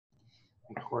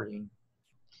Recording.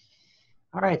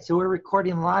 All right, so we're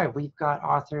recording live. We've got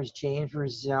authors James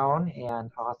Rosone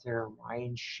and author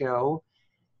Ryan Schow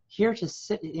here to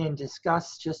sit and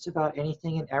discuss just about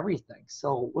anything and everything.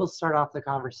 So we'll start off the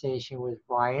conversation with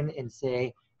Ryan and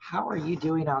say, how are you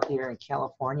doing out there in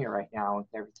California right now with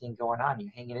everything going on? You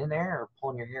hanging in there or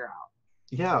pulling your hair out?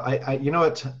 Yeah, you know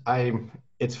what,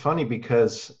 it's funny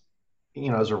because,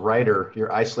 as a writer,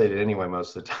 you're isolated anyway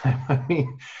most of the time. I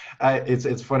mean,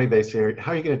 it's funny they say,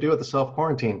 how are you going to do with the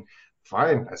self-quarantine?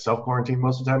 Fine, I self-quarantine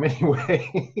most of the time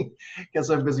anyway, because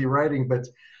I'm busy writing. But,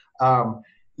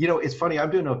 it's funny,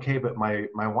 I'm doing okay, but my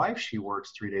wife, she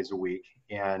works 3 days a week,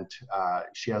 and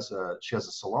she has a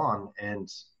salon, and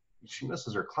she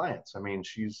misses her clients. I mean,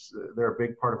 they're a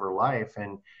big part of her life,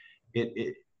 and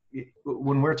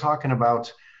when we're talking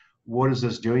about what is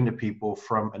this doing to people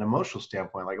from an emotional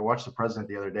standpoint, like I watched the president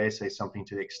the other day say something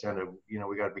to the extent of,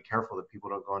 we got to be careful that people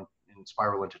don't go and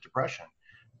spiral into depression.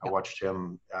 I watched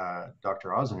him,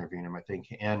 Dr. Oz interviewing him, I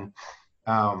think, and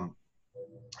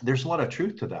there's a lot of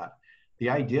truth to that. The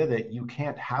idea that you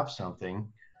can't have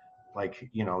something like,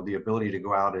 the ability to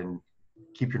go out and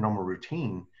keep your normal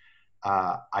routine,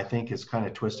 I think is kind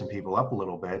of twisting people up a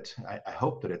little bit. I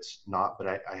hope that it's not, but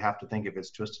I have to think if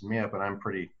it's twisting me up, and I'm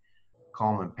pretty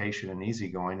calm and patient and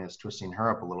easygoing, it's twisting her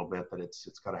up a little bit, that it's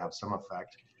got to have some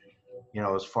effect.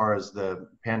 As far as the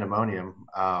pandemonium,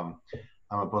 I'm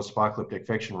a post-apocalyptic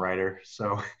fiction writer,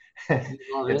 so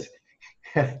Love it's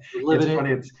it.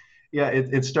 funny.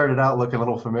 It started out looking a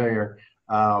little familiar,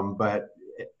 but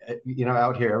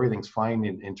out here everything's fine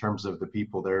in terms of the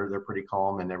people. They're pretty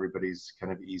calm and everybody's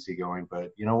kind of easygoing.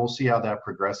 But we'll see how that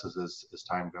progresses as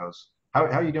time goes. How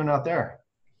are you doing out there?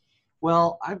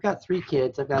 Well, I've got 3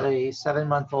 kids. I've got a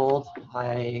 7-month-old,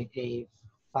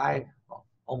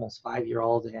 almost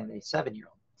 5-year-old, and a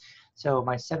 7-year-old. So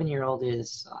my 7-year-old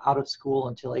is out of school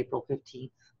until April 15th,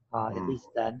 at least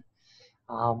then.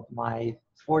 My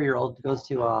 4-year-old goes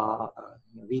to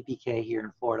VPK here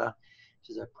in Florida,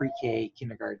 which is a pre-K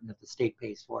kindergarten that the state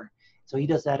pays for. So he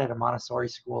does that at a Montessori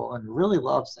school and really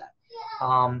loves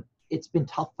that. It's been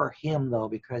tough for him, though,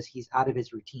 because he's out of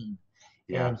his routine.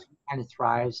 Yeah. And he kind of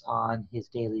thrives on his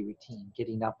daily routine,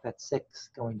 getting up at 6,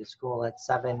 going to school at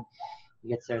 7. He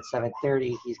gets there at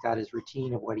 7:30. He's got his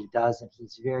routine of what he does, and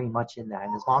he's very much in that.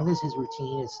 And as long as his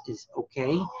routine is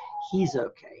okay, he's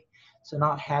okay. So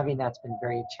not having that's been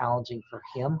very challenging for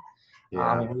him.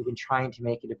 Yeah. And we've been trying to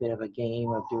make it a bit of a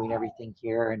game of doing everything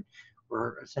here. And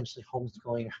we're essentially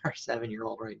homeschooling our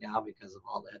 7-year-old right now because of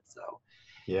all that. So,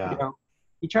 Yeah.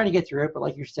 you try to get through it, but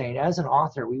like you're saying, as an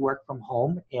author, we work from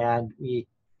home and we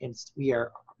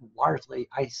are largely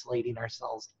isolating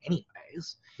ourselves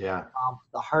anyways. Yeah.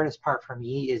 The hardest part for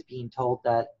me is being told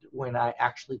that when I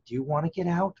actually do want to get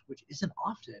out, which isn't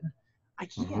often, I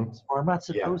can't, or I'm not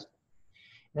supposed to.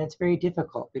 And it's very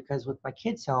difficult because with my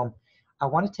kids home, I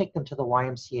want to take them to the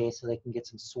YMCA so they can get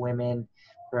some swim in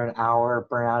for an hour,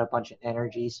 burn out a bunch of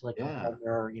energy so they can come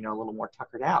there, a little more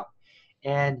tuckered out.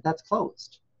 And that's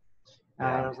closed. And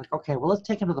I was like, okay, well, let's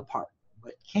take them to the park.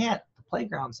 But can't. The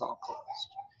playground's all closed.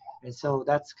 And so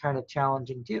that's kind of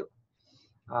challenging too.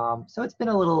 So it's been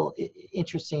a little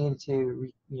interesting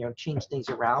to, change things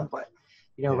around. But,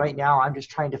 right now I'm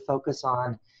just trying to focus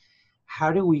on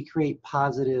how do we create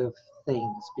positive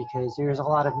things, because there's a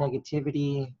lot of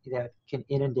negativity that can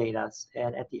inundate us.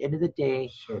 And at the end of the day,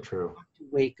 so true. We have to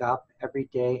wake up every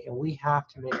day and we have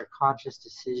to make a conscious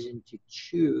decision to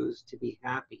choose to be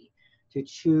happy, to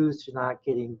choose to not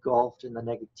get engulfed in the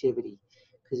negativity,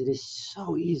 because it is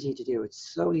so easy to do.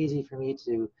 It's so easy for me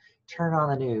to turn on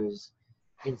the news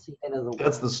and see the end of the world.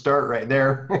 That's the start right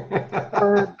there.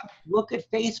 Or look at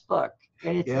Facebook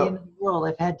and it's the end of the world.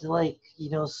 I've had to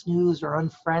snooze or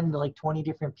unfriend 20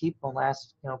 different people in the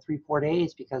last 3-4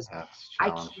 days because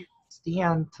I can't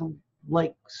stand to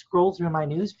scroll through my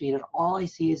news feed and all I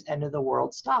see is end of the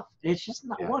world stuff. It's just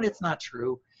not one, it's not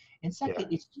true. And second,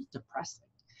 it's just depressing.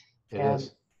 It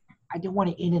is. I don't want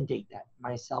to inundate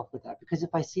myself with that, because if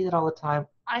I see that all the time,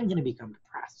 I'm going to become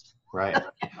depressed. Right.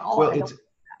 Well,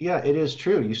 it is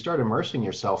true. You start immersing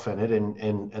yourself in it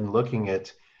and looking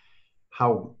at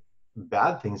how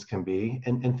bad things can be,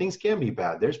 and things can be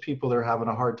bad. There's people that are having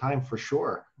a hard time for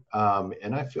sure.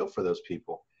 And I feel for those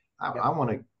people. I want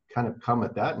to kind of come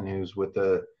at that news with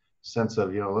the sense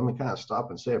of, let me kind of stop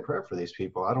and say a prayer for these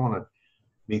people. I don't want to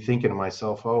be thinking to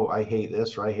myself, oh, I hate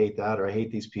this, or I hate that, or I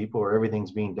hate these people, or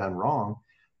everything's being done wrong.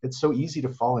 It's so easy to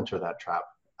fall into that trap.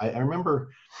 I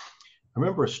remember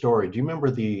a story. Do you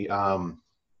remember the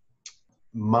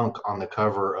monk on the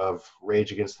cover of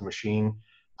Rage Against the Machine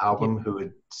album who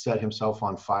had set himself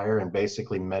on fire and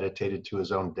basically meditated to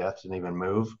his own death, didn't even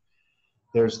move?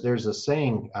 There's a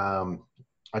saying.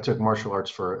 I took martial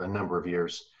arts for a number of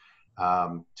years,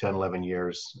 10, 11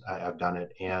 years. I've done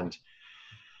it, and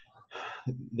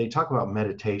they talk about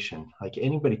meditation. Like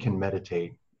anybody can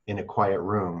meditate in a quiet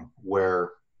room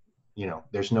where,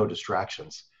 there's no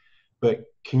distractions. But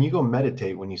can you go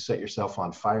meditate when you set yourself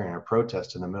on fire in a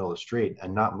protest in the middle of the street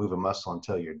and not move a muscle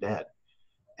until you're dead?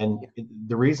 And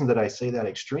the reason that I say that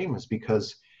extreme is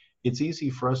because it's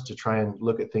easy for us to try and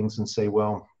look at things and say,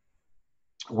 well,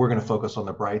 we're going to focus on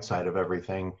the bright side of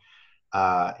everything,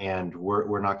 and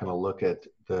we're not going to look at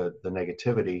the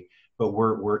negativity. But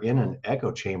we're in an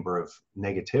echo chamber of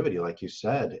negativity, like you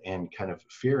said, and kind of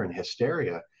fear and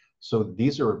hysteria. So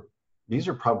these are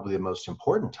probably the most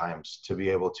important times to be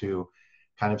able to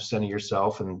kind of center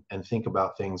yourself and think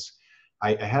about things.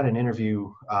 I had an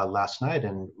interview last night,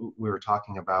 and we were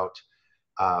talking about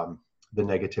the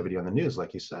negativity on the news,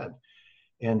 like you said.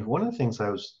 And one of the things I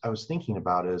was thinking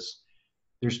about is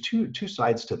there's two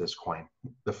sides to this coin.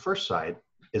 The first side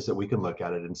is that we can look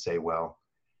at it and say, well,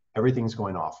 everything's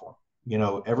going awful.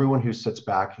 Everyone who sits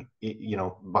back,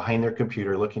 behind their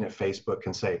computer looking at Facebook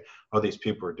can say, oh, these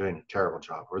people are doing a terrible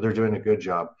job or they're doing a good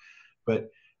job. But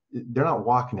they're not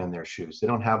walking in their shoes. They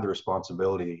don't have the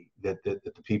responsibility that the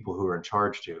people who are in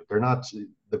charge do. They're not,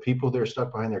 the people that are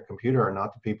stuck behind their computer are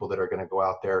not the people that are going to go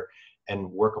out there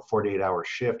and work a 48-hour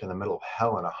shift in the middle of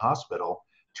hell in a hospital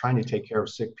trying to take care of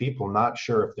sick people, not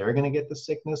sure if they're going to get the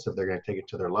sickness, if they're going to take it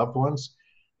to their loved ones.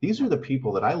 These are the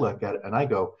people that I look at and I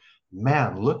go,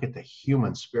 man, look at the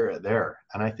human spirit there.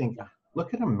 And I think,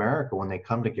 look at America when they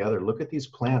come together. Look at these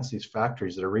plants, these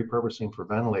factories that are repurposing for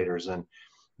ventilators and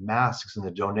masks and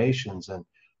the donations and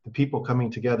the people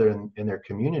coming together in their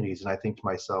communities. And I think to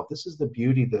myself, this is the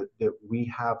beauty that we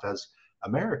have as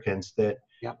Americans, that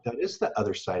is the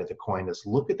other side of the coin, is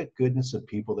look at the goodness of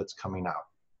people that's coming out.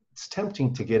 It's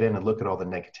tempting to get in and look at all the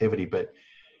negativity, but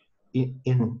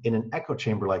in an echo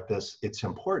chamber like this, it's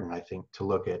important, I think, to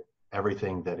look at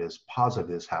everything that is positive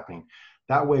is happening.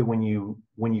 That way, when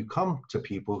you come to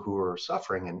people who are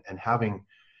suffering and having,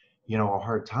 a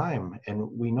hard time, and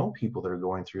we know people that are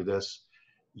going through this,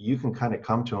 you can kind of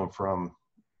come to them from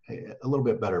a little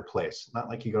bit better place. Not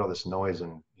like you got all this noise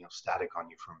and static on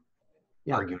you from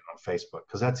arguing on Facebook,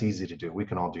 because that's easy to do. We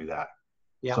can all do that.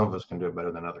 Yeah. Some of us can do it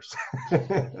better than others.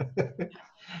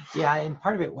 Yeah, and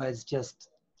part of it was just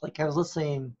like I was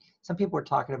listening. Some people were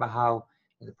talking about how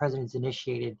the president's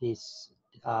initiated this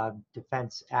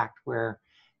Defense Act where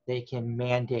they can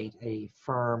mandate a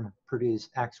firm produce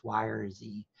X, Y, or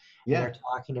Z. Yeah. And they're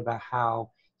talking about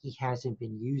how he hasn't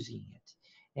been using it.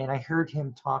 And I heard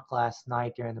him talk last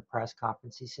night during the press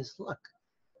conference. He says, look,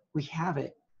 we have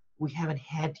it. We haven't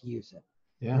had to use it.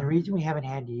 Yeah. And the reason we haven't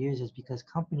had to use it is because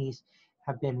companies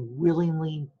have been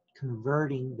willingly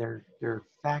converting their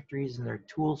factories and their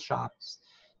tool shops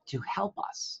to help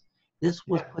us. This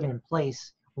was put in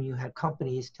place when you had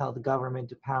companies tell the government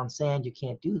to pound sand, you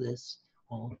can't do this.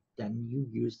 Well, then you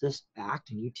use this act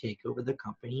and you take over the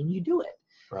company and you do it.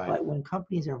 Right. But when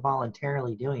companies are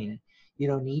voluntarily doing it, you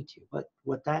don't need to. But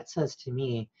what that says to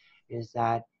me is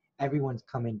that everyone's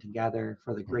coming together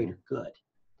for the greater good.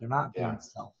 They're not being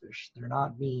selfish. They're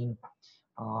not being,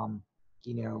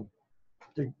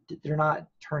 they're not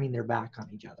turning their back on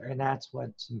each other. And that's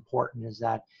what's important, is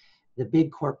that the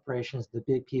big corporations, the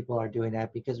big people are doing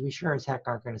that, because we sure as heck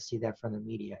aren't going to see that from the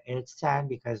media. And it's sad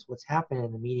because what's happening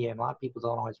in the media, and a lot of people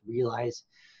don't always realize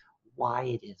why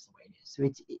it is the way it is. So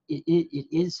it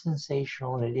is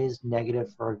sensational and it is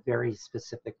negative for a very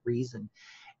specific reason.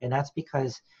 And that's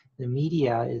because the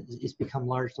media is become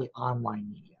largely online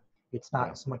media. It's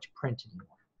not so much print anymore.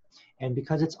 And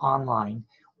because it's online,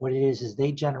 what it is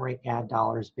they generate ad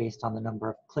dollars based on the number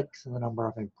of clicks and the number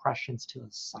of impressions to a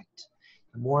site.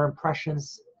 The more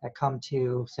impressions that come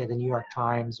to, say, the New York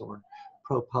Times or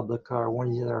ProPublica or one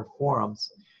of the other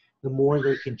forums, the more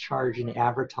they can charge in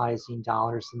advertising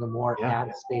dollars and the more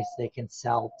ad space they can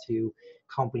sell to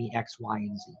company X, Y,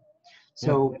 and Z.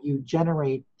 So you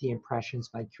generate the impressions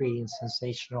by creating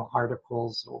sensational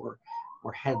articles or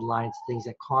headlines, things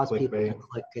that cause people to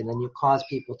click, and then you cause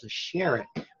people to share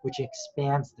it, which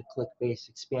expands the click base,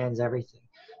 expands everything.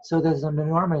 So there's an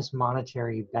enormous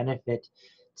monetary benefit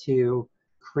to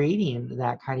creating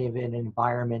that kind of an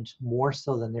environment, more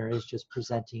so than there is just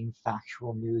presenting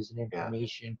factual news and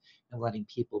information and letting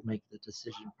people make the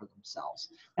decision for themselves.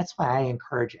 That's why I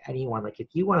encourage anyone, like if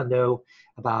you want to know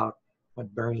about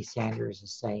what Bernie Sanders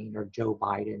is saying, or Joe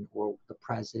Biden, or the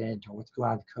president, or what's going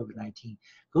on with COVID-19,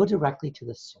 go directly to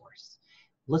the source.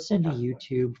 Listen to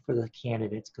YouTube for the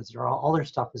candidates because they're all their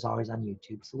stuff is always on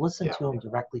YouTube. So listen Yeah. to them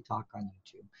directly talk on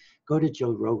YouTube. Go to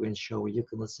Joe Rogan's show where you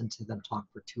can listen to them talk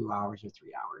for 2 hours or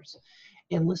 3 hours.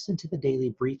 And listen to the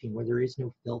daily briefing where there is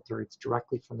no filter. It's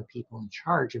directly from the people in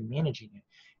charge of managing it.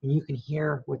 And you can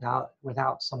hear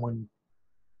without someone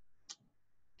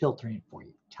filtering it for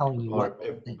you, telling you Or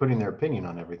what putting their opinion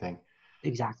on everything.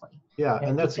 exactly. Yeah, And I and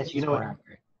think that's, that's you just know, more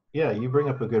accurate. yeah, you bring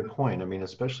up a good point. I mean,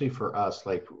 especially for us,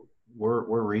 like we're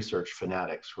research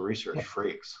fanatics, we're research Yep.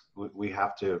 freaks. We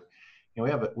have to, you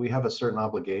know, we have a certain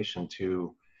obligation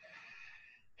to,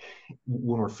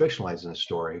 when we're fictionalizing a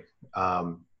story,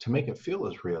 to make it feel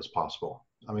as real as possible.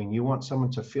 I mean, you want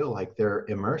someone to feel like they're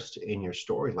immersed in your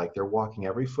story, like they're walking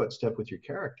every footstep with your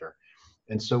character.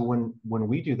 And so when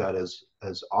we do that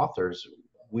as authors,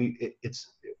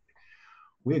 it's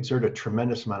we exert a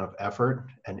tremendous amount of effort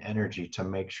and energy to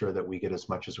make sure that we get as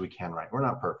much as we can right. We're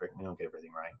not perfect, we don't get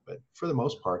everything right, but for the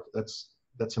most part,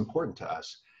 that's important to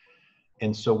us.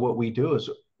 And so what we do is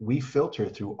we filter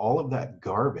through all of that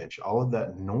garbage, all of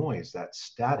that noise, that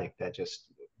static, that just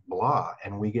blah,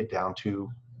 and we get down to,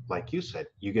 like you said,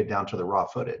 you get down to the raw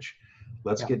footage.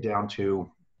 Let's get down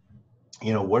to,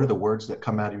 you know, what are the words that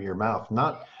come out of your mouth,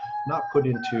 not put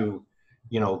into,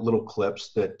 you know, little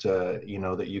clips that you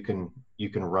know, that you can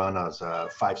run as a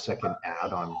 5-second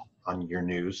ad on your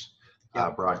news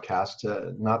broadcast,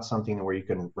 not something where you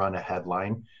can run a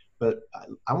headline, but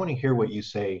I want to hear what you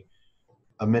say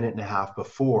a minute and a half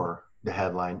before the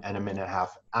headline and a minute and a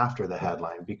half after the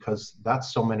headline, because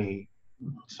that's so many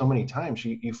times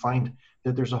you find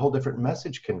that there's a whole different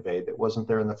message conveyed that wasn't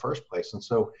there in the first place. And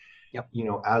so, you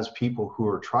know, as people who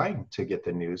are trying to get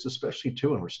the news, especially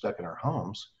too when we're stuck in our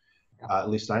homes,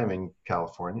 at least I am in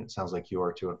California, it sounds like you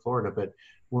are too in Florida, but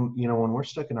when, you know, when we're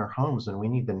stuck in our homes and we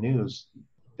need the news,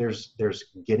 there's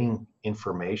getting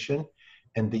information,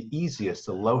 and the easiest,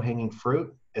 the low-hanging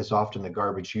fruit is often the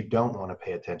garbage you don't want to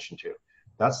pay attention to.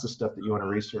 That's the stuff that you want to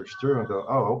research through and go,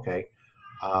 oh, okay,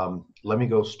 let me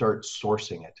go start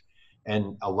sourcing it.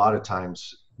 And a lot of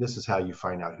times, this is how you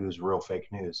find out who's real fake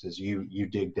news, is you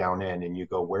dig down in and you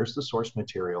go, where's the source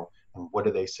material and what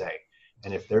do they say?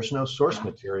 And if there's no source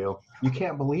material, you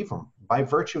can't believe them by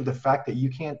virtue of the fact that you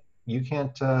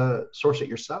can't source it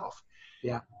yourself.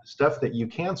 Yeah. Stuff that you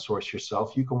can source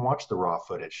yourself, you can watch the raw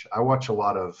footage. I watch a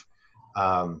lot of,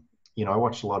 you know, I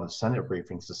watched a lot of the Senate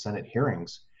briefings, the Senate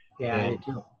hearings. Yeah, and, I did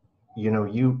too. You know,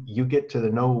 you get to the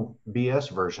no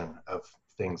BS version of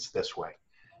things this way.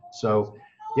 So,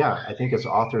 yeah, I think as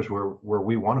authors, where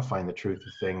we want to find the truth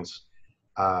of things,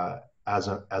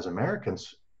 as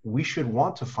Americans, we should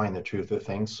want to find the truth of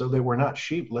things so that we're not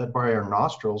sheep led by our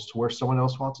nostrils to where someone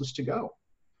else wants us to go.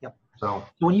 Yep. So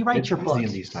when you write your easy books,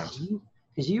 in these times,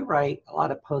 because you write a lot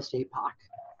of post-apoc.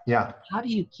 Yeah. How do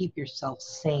you keep yourself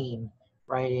sane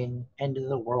writing end of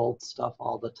the world stuff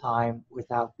all the time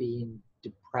without being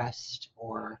depressed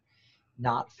or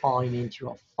not falling into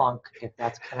a funk, if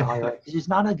that's kind of how you write? Because there's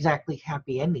not exactly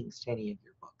happy endings to any of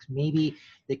your books. Maybe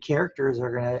the characters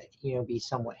are going to, you know, be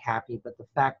somewhat happy, but the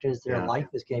fact is their life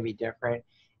is going to be different,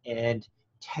 and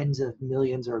tens of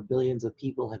millions or billions of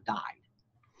people have died.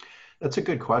 That's a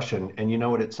good question. And you know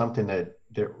what, it's something that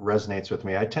resonates with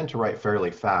me. I tend to write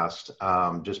fairly fast,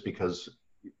 just because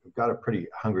we've got a pretty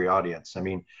hungry audience. I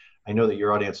mean, I know that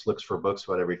your audience looks for books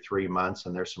about every 3 months,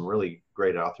 and there's some really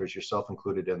great authors, yourself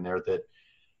included in there, that,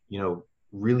 you know,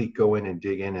 really go in and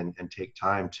dig in and take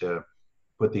time to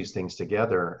put these things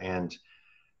together. And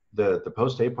the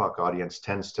post-apoc audience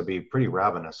tends to be pretty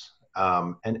ravenous.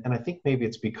 And I think maybe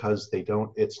it's because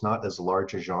it's not as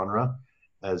large a genre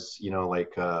as, you know,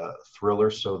 like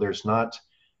thriller. So there's not,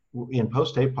 in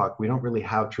post-apoc, we don't really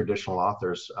have traditional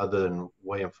authors other than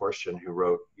William Forstchen, who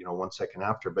wrote, you know, 1 Second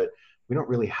After, but we don't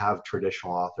really have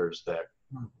traditional authors that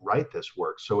write this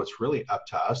work. So it's really up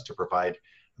to us to provide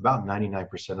about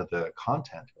 99% of the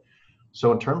content.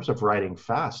 So in terms of writing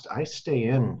fast, I stay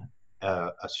in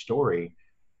a story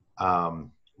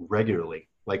regularly.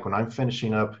 Like when I'm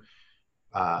finishing up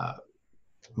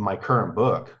my current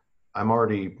book, I'm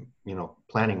already, you know,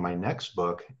 planning my next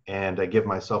book, and I give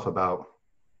myself about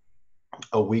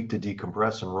a week to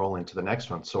decompress and roll into the next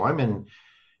one. So I'm in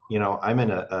a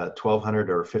 1,200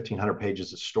 or 1,500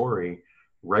 pages of story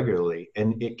regularly,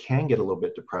 and it can get a little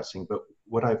bit depressing. But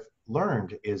what I've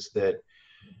learned is that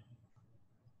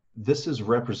this is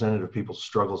representative of people's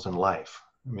struggles in life.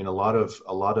 I mean, a lot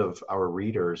of our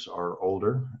readers are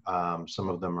older. Some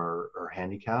of them are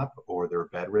handicapped or they're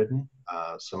bedridden.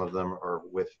 Some of them are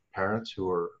with parents who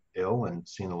are ill and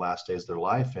seeing the last days of their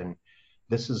life, and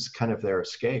this is kind of their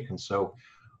escape. And so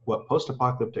what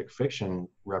post-apocalyptic fiction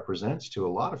represents to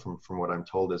a lot of them, from what I'm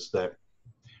told, is that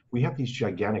we have these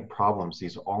gigantic problems,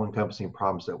 these all-encompassing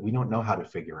problems that we don't know how to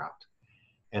figure out.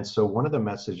 And so one of the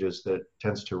messages that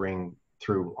tends to ring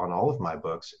through on all of my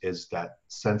books is that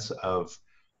sense of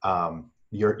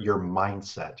your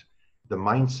mindset. The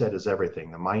mindset is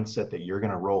everything. The mindset that you're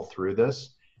going to roll through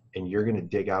this and you're going to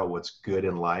dig out what's good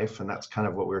in life. And that's kind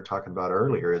of what we were talking about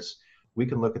earlier, is we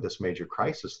can look at this major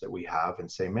crisis that we have and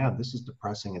say, man, this is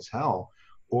depressing as hell.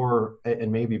 Or,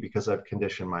 and maybe because I've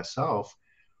conditioned myself,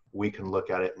 we can look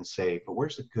at it and say, but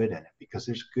where's the good in it? Because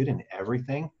there's good in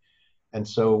everything. And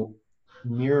so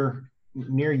near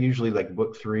usually like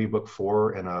book 3, book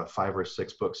 4 in a 5 or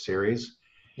 6 book series,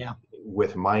 yeah,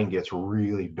 with mine gets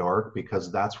really dark,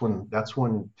 because that's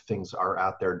when things are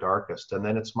at their darkest. And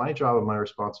then it's my job and my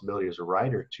responsibility as a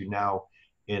writer to now,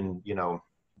 in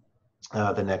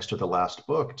the next or the last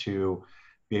book, to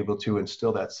be able to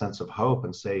instill that sense of hope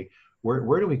and say,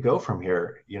 where do we go from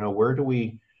here? Where do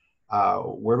we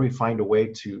find a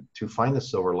way to find the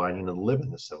silver lining and live in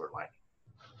the silver lining?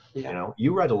 yeah.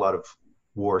 You write a lot of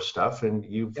war stuff, and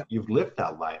you've lived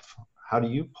that life. How do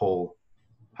you pull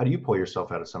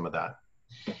yourself out of some of that?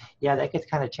 Yeah, that gets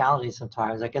kind of challenging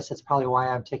sometimes. I guess that's probably why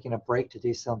I'm taking a break to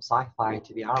do some sci-fi,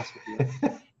 to be honest with you.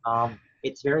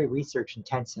 It's very research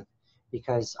intensive,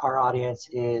 because our audience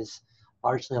is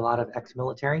largely a lot of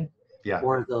ex-military,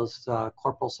 or those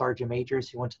corporal sergeant majors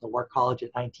who went to the war college at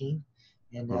 19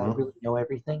 and really know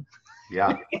everything.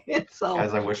 Yeah. So,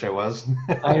 as I wish I was.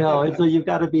 I know. And so you've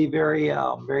got to be very,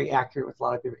 very accurate with a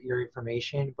lot of your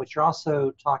information, but you're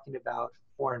also talking about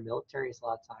foreign militaries a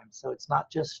lot of times. So it's not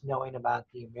just knowing about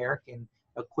the American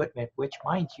equipment, which,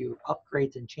 mind you,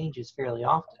 upgrades and changes fairly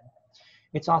often.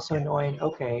 It's also knowing,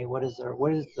 okay, what is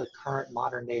the current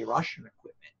modern day Russian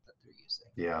equipment that they're using?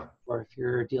 Yeah. Or if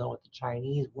you're dealing with the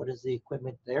Chinese, what is the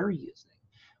equipment they're using?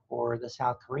 Or the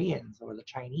South Koreans or the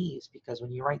Chinese, because when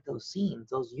you write those scenes,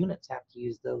 those units have to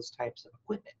use those types of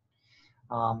equipment.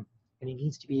 And it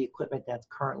needs to be equipment that's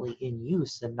currently in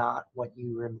use and not what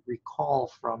you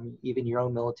recall from even your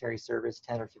own military service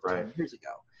 10 or 15 years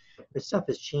ago. This stuff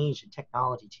has changed, and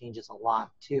technology changes a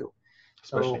lot too.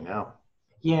 Especially now.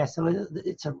 Yeah, so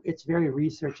it's very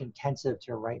research intensive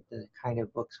to write the kind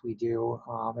of books we do,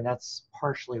 and that's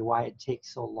partially why it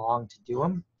takes so long to do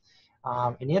them.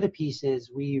 And the other piece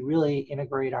is we really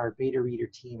integrate our beta reader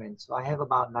team in. So I have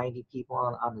about 90 people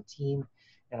on the team,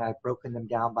 and I've broken them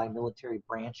down by military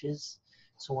branches.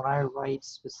 So when I write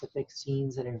specific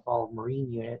scenes that involve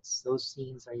Marine units, those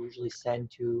scenes I usually send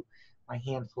to my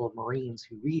handful of Marines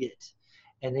who read it.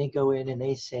 And they go in and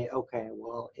they say, okay,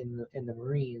 well, in the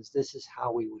Marines, this is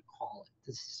how we would call it.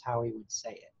 This is how we would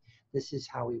say it. This is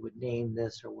how we would name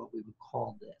this, or what we would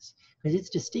call this. Because it's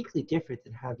distinctly different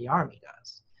than how the Army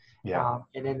does. Yeah.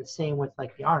 And then the same with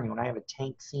like the Army. When I have a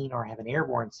tank scene or I have an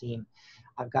airborne scene,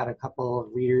 I've got a couple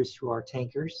of readers who are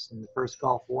tankers in the first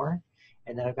Gulf War.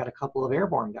 And then I've got a couple of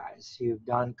airborne guys who've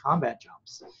done combat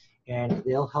jumps. And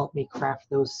they'll help me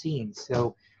craft those scenes.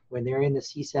 So when they're in the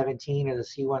C-17 or the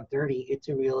C-130, it's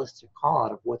a realistic call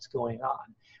out of what's going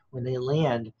on. When they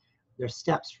land, their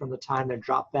steps from the time their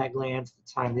drop bag lands, the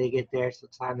time they get there, to the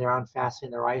time they're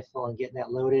unfastening the rifle and getting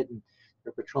that loaded, and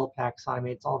their patrol packs on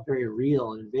me, it's all very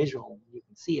real and visual. You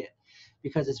can see it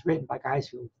because it's written by guys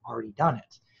who've already done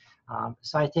it.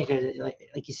 So I think,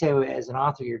 like you say, as an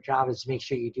author, your job is to make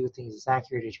sure you do things as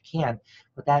accurate as you can,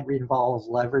 but that involves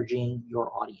leveraging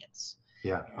your audience.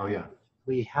 Yeah. Oh, yeah.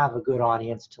 We have a good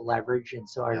audience to leverage, and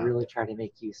so I really try to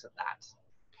make use of that.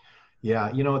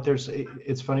 Yeah,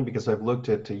 it's funny because I've looked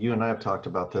at, you and I have talked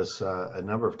about this a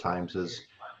number of times, is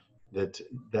that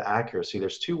the accuracy,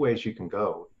 there's 2 ways you can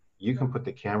go. You can put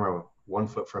the camera 1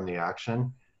 foot from the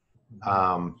action,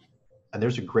 and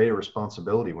there's a greater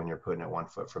responsibility when you're putting it 1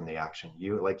 foot from the action.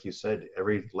 Like you said,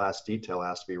 every last detail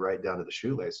has to be right down to the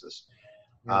shoelaces.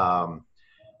 Yeah.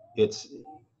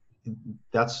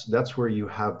 That's where you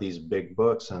have these big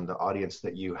books, and the audience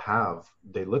that you have,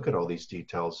 they look at all these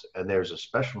details, and there's a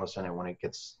specialness in it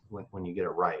when you get it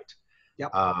right.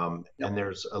 Yep. And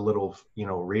there's a little,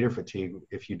 reader fatigue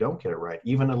if you don't get it right.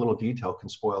 Even a little detail can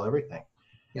spoil everything.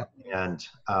 Yep. And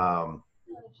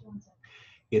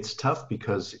it's tough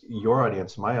because your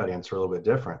audience, my audience, are a little bit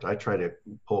different. I try to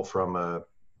pull from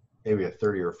maybe a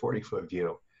 30 or 40 foot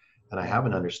view. And I have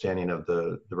an understanding of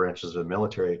the branches of the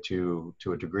military to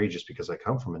a degree, just because I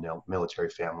come from a military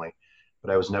family,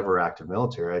 but I was never active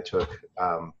military.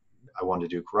 I wanted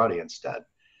to do karate instead.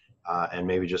 And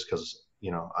maybe just because,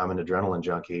 I'm an adrenaline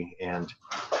junkie. And,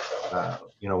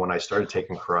 when I started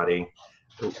taking karate,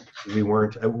 we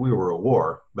were at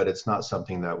war, but it's not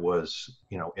something that was,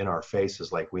 in our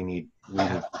faces, like we need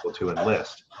people to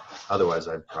enlist. Otherwise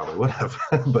I probably would have,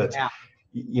 but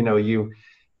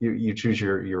you choose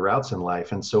your routes in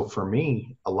life. And so for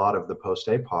me, a lot of the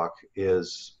post-APOC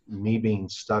is me being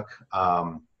stuck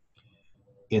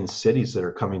in cities that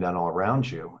are coming down all around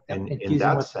you. Yep. And in Infusing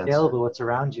that what's sense, available, what's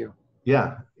around you.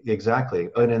 yeah, exactly.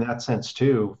 And in that sense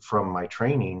too, from my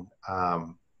training,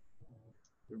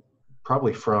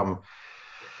 probably from,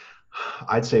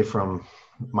 I'd say from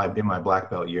in my black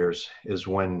belt years is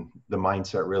when the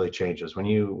mindset really changes. When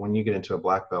you get into a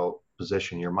black belt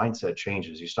position, your mindset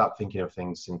changes. You stop thinking of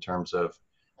things in terms of,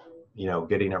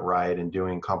 getting it right and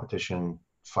doing competition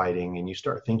fighting, and you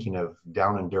start thinking of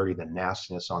down and dirty, the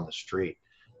nastiness on the street.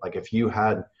 Like if you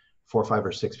had 4, 5,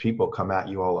 or 6 people come at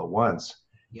you all at once,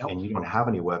 Yep. and you don't have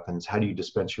any weapons, how do you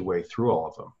dispense your way through all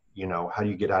of them? How do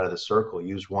you get out of the circle?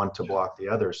 Use one to block the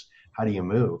others. How do you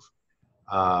move?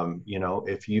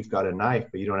 If you've got a knife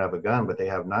but you don't have a gun, but they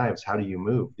have knives, how do you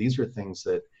move? These are things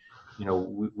that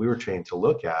we were trained to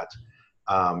look at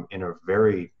in a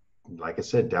very, like I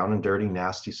said, down and dirty,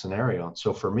 nasty scenario. And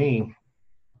so for me,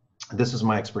 this is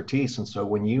my expertise. And so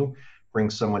when you bring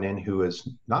someone in who is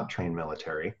not trained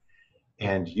military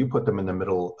and you put them in the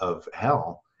middle of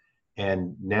hell,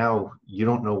 and now you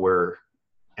don't know where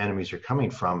enemies are coming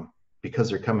from because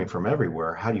they're coming from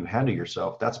everywhere, how do you handle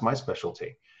yourself? That's my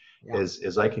specialty. Yeah.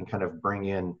 Is I can kind of bring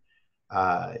in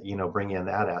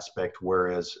that aspect,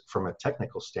 whereas from a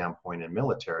technical standpoint in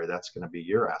military, that's going to be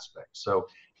your aspect. So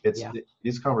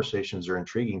these conversations are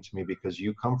intriguing to me because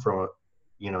you come from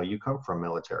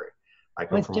military. I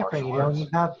come from different. martial arts. You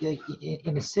have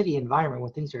in a city environment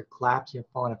when things are collapsing and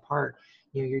falling apart,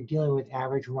 you're dealing with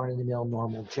average run-of-the-mill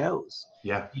normal Joes.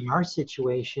 Yeah. In our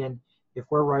situation, if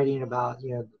we're writing about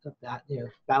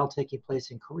battle taking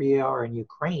place in Korea or in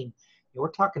Ukraine,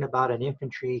 we're talking about an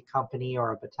infantry company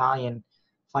or a battalion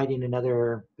fighting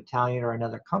another battalion or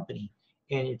another company,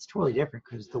 and it's totally different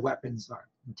because the weapons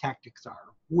and tactics are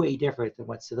way different than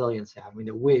what civilians have. I mean,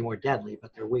 they're way more deadly,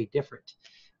 but they're way different.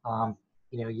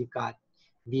 You've got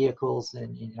vehicles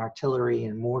and artillery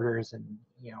and mortars and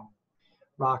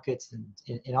rockets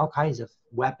and all kinds of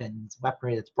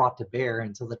weaponry that's brought to bear,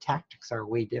 and so the tactics are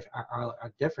way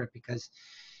are different because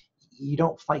you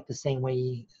don't fight the same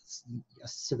way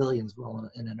civilians will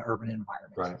in an urban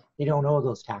environment. Right. They don't know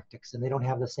those tactics, and they don't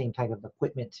have the same type of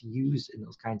equipment to use in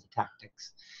those kinds of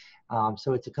tactics.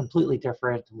 So it's a completely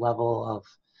different level of,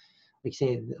 like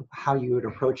say, how you would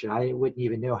approach it. I wouldn't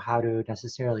even know how to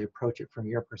necessarily approach it from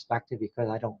your perspective because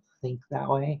I don't think that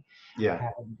way. Yeah. I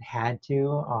haven't had to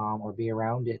or be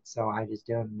around it, so I just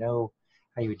don't know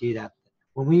how you would do that.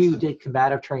 When we did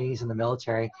combative trainings in the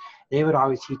military, they would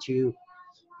always teach you.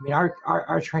 I mean,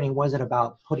 our training wasn't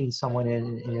about putting someone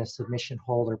in a submission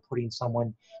hold or putting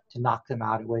someone to knock them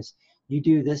out. It was, you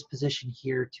do this position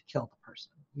here to kill the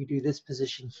person. You do this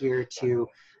position here to,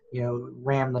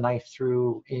 ram the knife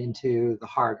through into the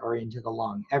heart or into the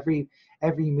lung. Every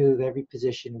move, every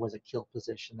position was a kill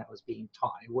position that was being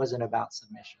taught. It wasn't about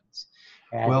submissions.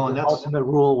 And the ultimate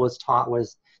rule was taught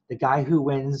was the guy who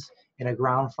wins in a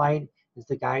ground fight is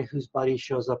the guy whose buddy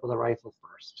shows up with a rifle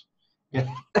first. Yeah.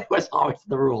 That was always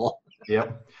the rule.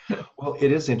 Yep. Well,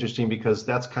 it is interesting because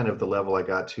that's kind of the level I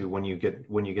got to when you get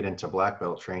into black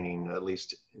belt training, at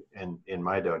least in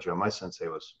my dojo. My sensei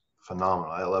was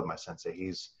phenomenal. I love my sensei.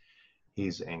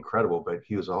 He's incredible, but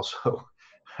he was also,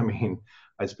 I mean,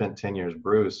 I spent 10 years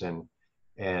bruised and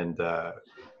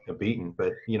beaten,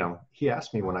 but he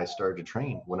asked me when I first started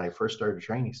to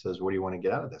train, he says, "What do you want to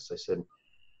get out of this?" I said,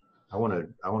 I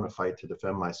want to fight to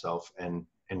defend myself and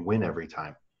win every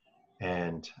time.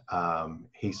 And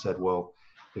he said, "Well,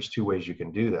 there's 2 ways you can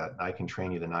do that. I can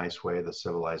train you the nice way, the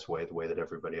civilized way, the way that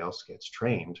everybody else gets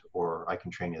trained, or I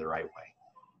can train you the right way.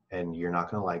 And you're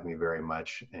not going to like me very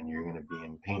much, and you're going to be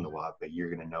in pain a lot, but you're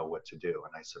going to know what to do."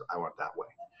 And I said, "I want that way."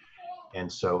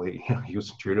 And so he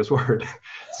was true to his word.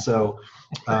 So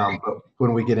but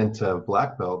when we get into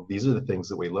black belt, these are the things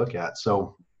that we look at.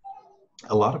 So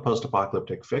a lot of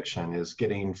post-apocalyptic fiction is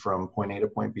getting from point A to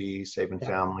point B, saving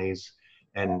families.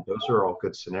 And those are all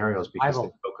good scenarios because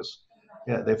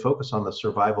they focus on the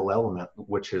survival element,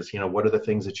 which is, what are the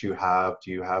things that you have?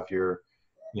 Do you have your,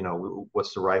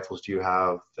 what's the rifles? Do you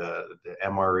have the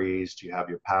MREs? Do you have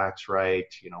your packs right?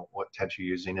 What tech you're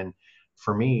using? And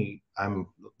for me, I'm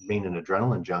being an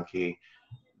adrenaline junkie.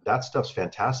 That stuff's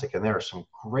fantastic. And there are some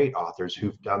great authors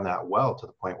who've done that well to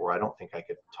the point where I don't think I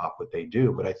could top what they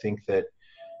do. But I think that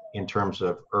in terms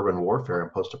of urban warfare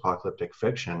and post-apocalyptic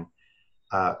fiction,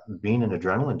 being an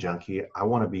adrenaline junkie, I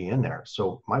want to be in there.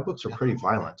 So my books are pretty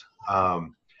violent.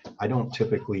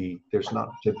 There's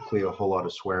not typically a whole lot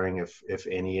of swearing, if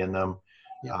any, in them.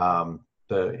 Yeah.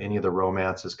 Any of the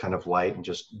romance is kind of light and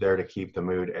just there to keep the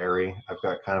mood airy. I've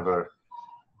got kind of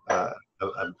a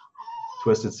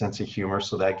twisted sense of humor,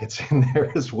 so that gets in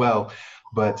there as well.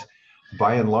 But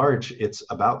by and large, it's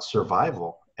about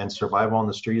survival. And survival on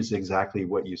the street is exactly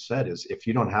what you said, is if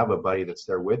you don't have a buddy that's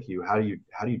there with you, how do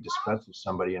you dispense with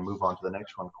somebody and move on to the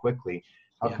next one quickly?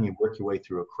 How can you work your way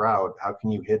through a crowd? How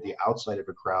can you hit the outside of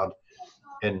a crowd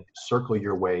and circle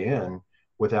your way in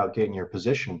without getting your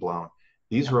position blown?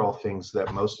 These are all things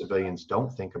that most civilians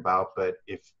don't think about. But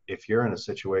if you're in a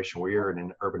situation where you're in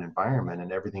an urban environment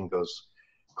and everything goes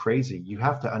crazy, you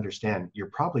have to understand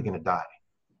you're probably going to die.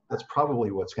 That's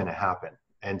probably what's going to happen.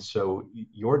 And so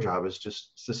your job is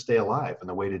just to stay alive. And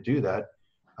the way to do that,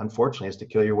 unfortunately, is to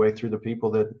kill your way through the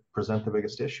people that present the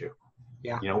biggest issue.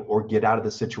 Yeah. Or get out of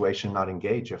the situation, not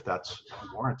engage if that's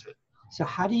warranted. So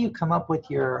how do you come up with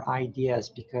your ideas?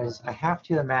 Because I have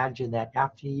to imagine that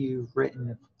after you've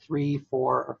written 3,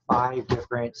 4, or 5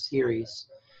 different series,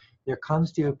 there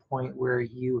comes to a point where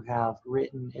you have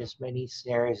written as many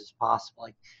scenarios as possible.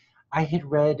 Like I had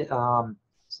read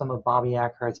some of Bobby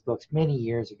Ackhart's books many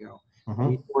years ago,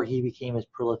 before he became as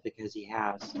prolific as he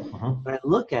has. But I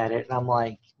look at it and I'm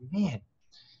like, man,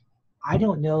 I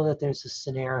don't know that there's a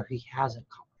scenario he hasn't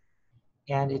covered.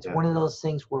 And it's one of those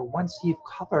things where once you've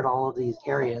covered all of these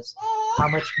areas, how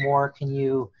much more can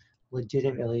you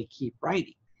legitimately keep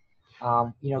writing?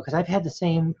 Because I've had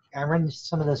I run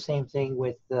some of the same thing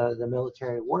with the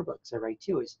military war books I write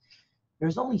too, is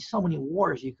there's only so many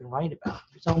wars you can write about.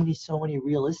 There's only so many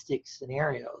realistic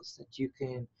scenarios that you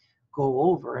can go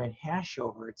over and hash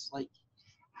over. It's like,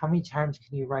 how many times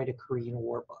can you write a Korean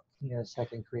War book? The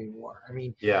Second Korean War. I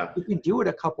mean, you can do it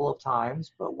a couple of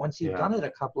times, but once you've done it a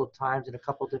couple of times in a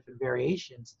couple of different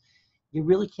variations, you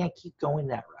really can't keep going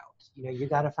that route. You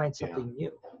got to find something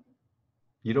new.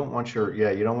 You don't want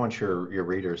your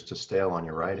readers to stale on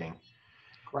your writing.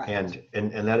 Correct.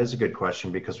 And that is a good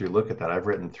question, because we look at that. I've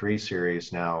written 3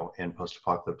 series now in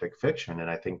post-apocalyptic fiction, and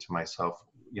I think to myself,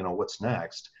 what's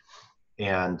next?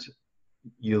 And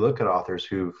you look at authors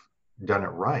who've done it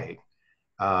right.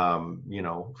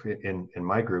 In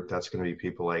my group, that's going to be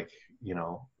people like,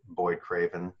 Boyd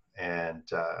Craven and,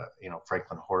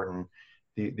 Franklin Horton.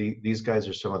 These guys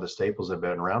are some of the staples that have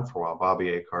been around for a while.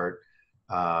 Bobby Ackhart.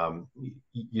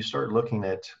 You start looking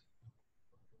at,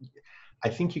 I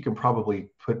think you can probably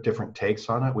put different takes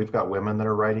on it. We've got women that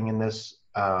are writing in this,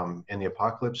 in the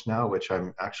apocalypse now, which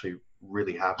I'm actually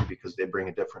really happy because they bring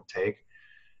a different take.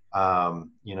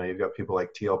 You've got people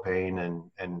like T.L. Payne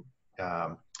and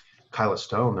Kyla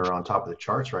Stone. They're on top of the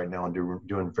charts right now and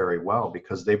doing very well,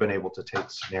 because they've been able to take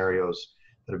scenarios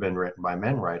that have been written by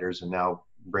men writers and now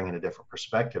bring in a different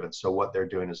perspective. And so what they're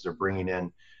doing is they're bringing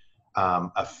in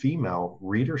a female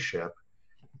readership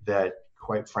that,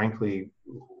 quite frankly,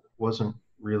 wasn't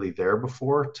really there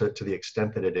before to the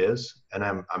extent that it is. And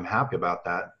I'm happy about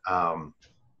that,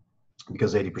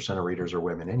 because 80% of readers are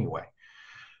women anyway.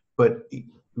 But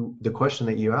the question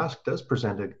that you asked does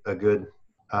present a good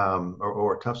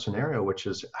or a tough scenario, which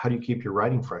is, how do you keep your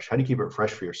writing fresh? How do you keep it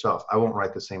fresh for yourself? I won't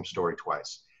write the same story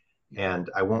twice, and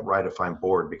I won't write if I'm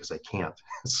bored, because I can't.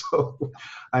 So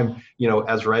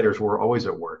as writers, we're always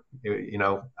at work.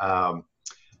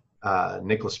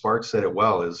 Nicholas Sparks said it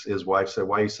well. His wife said,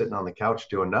 "Why are you sitting on the couch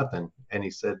doing nothing?" And he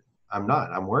said, "I'm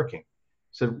not, I'm working."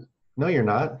 He said, "No, you're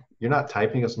not. You're not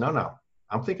typing." He goes, "No,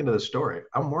 I'm thinking of the story.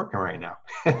 I'm working right now."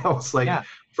 And I was like,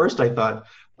 First I thought,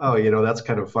 oh, that's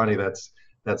kind of funny. That's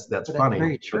funny.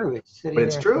 Very true. But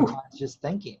it's true. Just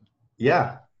thinking.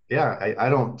 Yeah.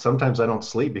 Sometimes I don't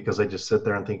sleep because I just sit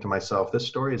there and think to myself, this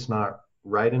story is not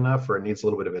right enough, or it needs a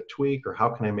little bit of a tweak, or how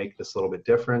can I make this a little bit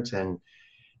different?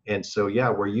 And so,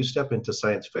 where you step into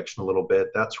science fiction a little bit,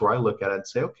 that's where I look at it and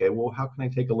say, okay, well, how can I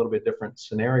take a little bit different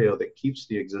scenario that keeps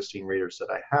the existing readers that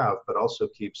I have, but also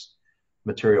keeps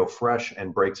material fresh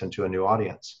and breaks into a new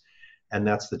audience? And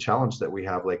that's the challenge that we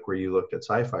have, like where you looked at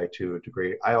sci-fi to a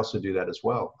degree. I also do that as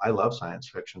well. I love science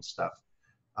fiction stuff.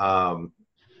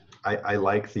 I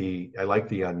like the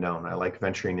unknown. I like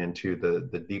venturing into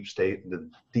the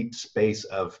deep space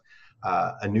of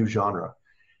a new genre.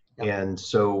 Yep. And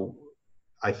so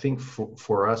I think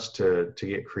for us to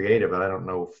get creative, and I don't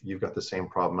know if you've got the same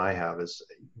problem I have, is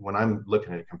when I'm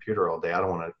looking at a computer all day, I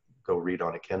don't want to go read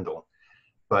on a Kindle.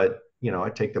 But I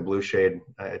take the blue shade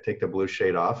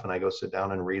off, and I go sit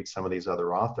down and read some of these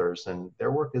other authors, and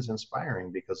their work is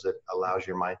inspiring because it allows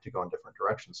your mind to go in different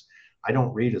directions. I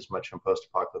don't read as much in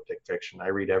post-apocalyptic fiction. I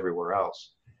read everywhere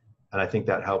else. And I think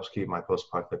that helps keep my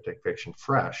post-apocalyptic fiction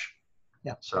fresh.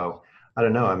 Yeah. So I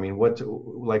don't know. I mean,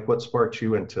 what sparked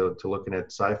you into looking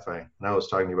at sci-fi? And I was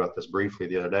talking about this briefly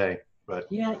the other day, but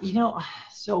yeah,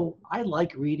 so I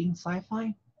like reading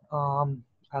sci-fi.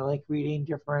 I like reading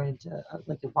different,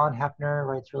 like Von Hefner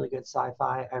writes really good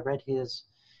sci-fi. I read his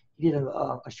he did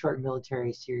a short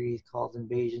military series called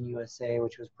Invasion USA,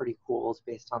 which was pretty cool. It's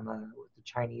based on the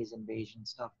Chinese invasion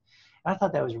stuff. And I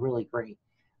thought that was really great.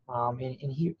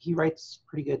 And he writes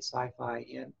pretty good sci-fi,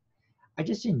 and I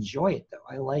just enjoy it though.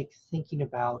 I like thinking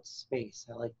about space.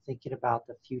 I like thinking about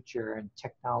the future and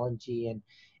technology and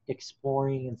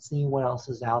exploring and seeing what else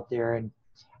is out there and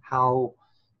how,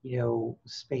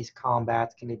 space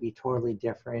combat's going to be totally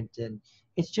different. And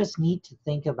it's just neat to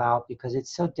think about because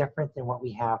it's so different than what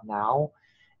we have now.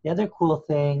 The other cool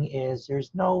thing is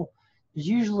there's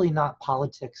usually not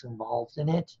politics involved in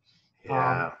it.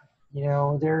 Um,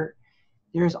 Yeah.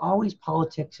 there's always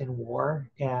politics in war,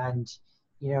 and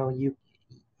you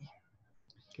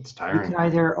It's you can tiring.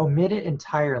 either omit it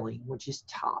entirely, which is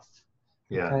tough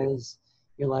Yeah. because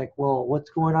you're like, well, what's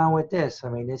going on with this? I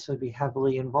mean, this would be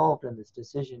heavily involved in this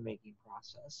decision-making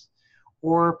process.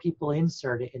 Or people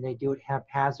insert it and they do it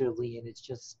haphazardly and it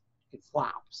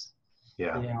flops.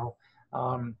 Yeah. You know,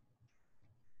 um,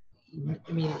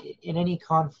 I mean, in any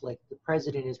conflict, the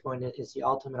president is the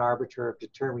ultimate arbiter of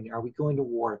determining, are we going to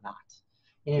war or not?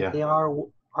 And if Yeah. they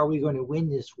are we going to win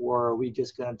this war, or are we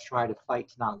just going to try to fight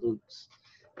to not lose?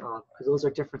 Because those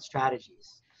are different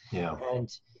strategies. Yeah. And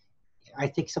I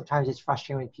think sometimes it's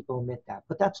frustrating when people admit that.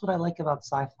 But that's what I like about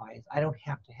sci-fi is I don't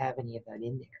have to have any of that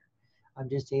in there. I'm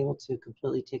just able to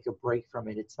completely take a break from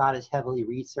it. It's not as heavily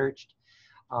researched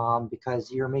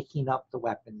because you're making up the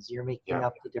weapons. You're making Yeah.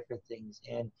 up the different things.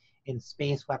 And in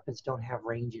space, weapons don't have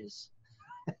ranges.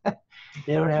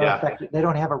 They don't have they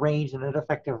don't have a range and an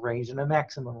effective range and a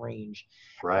maximum range.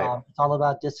 Right. It's all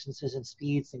about distances and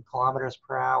speeds and kilometers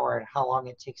per hour and how long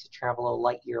it takes to travel a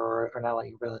light year or not light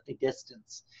year, but a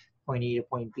distance, point A to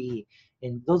point B.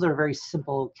 And those are very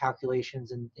simple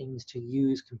calculations and things to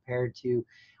use compared to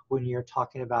when you're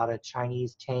talking about a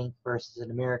Chinese tank versus an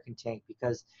American tank,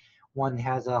 because one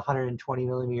has a 120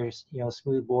 millimeters,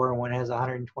 smooth bore, and one has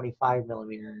 125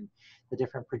 millimeter, and the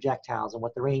different projectiles and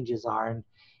what the ranges are. And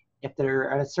if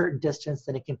they're at a certain distance,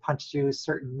 then it can punch through a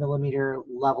certain millimeter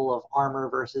level of armor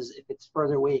versus if it's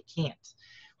further away, it can't.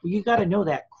 Well, you got to know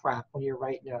that crap when you're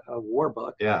writing a war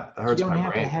book. Yeah. That You hurts don't my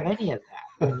have to brain. have any of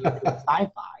that when you're doing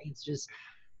sci-fi. It's just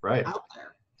Right. out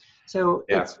there. So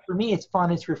Yeah. for me, it's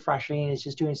fun, it's refreshing, it's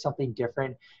just doing something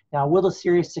different. Now, will the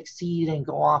series succeed and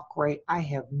go off great? I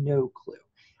have no clue.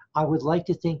 I would like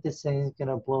to think this thing is going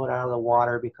to blow it out of the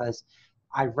water because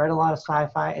I've read a lot of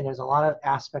sci-fi and there's a lot of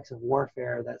aspects of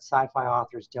warfare that sci-fi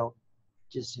authors don't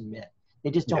just admit.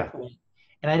 They just don't put in.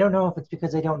 And I don't know if it's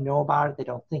because they don't know about it, they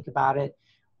don't think about it,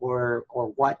 or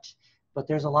what. But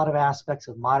there's a lot of aspects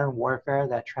of modern warfare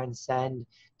that transcend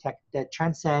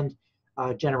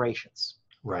generations.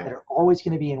 Right. That are always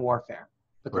going to be in warfare,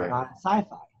 but they're Right. not in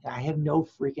sci-fi. And I have no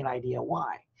freaking idea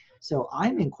why. So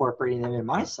I'm incorporating them in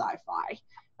my sci-fi.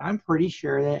 I'm pretty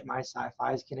sure that my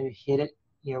sci-fi is going to hit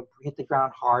the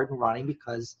ground hard and running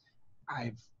because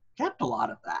I've kept a lot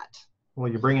of that. Well,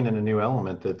 you're bringing in a new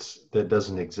element that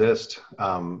doesn't exist,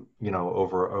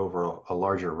 over a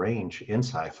larger range in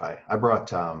sci-fi. I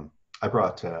brought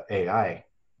AI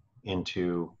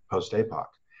into Post-Apoc.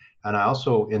 And I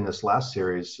also, in this last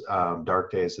series, Dark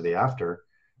Days of the After,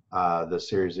 the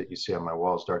series that you see on my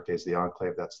walls, Dark Days of the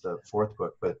Enclave, that's the 4th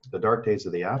book. But the Dark Days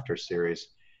of the After series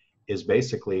is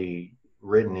basically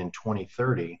written in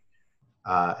 2030.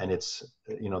 And it's,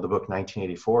 the book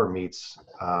 1984 meets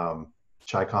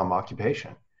Chi-Com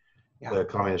occupation. Yeah. The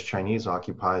Communist Chinese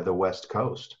occupy the West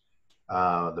Coast.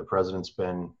 The president's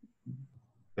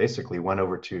basically went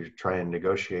over to try and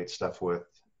negotiate stuff with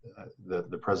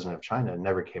the president of China and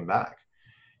never came back.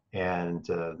 And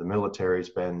the military's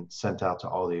been sent out to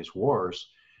all these wars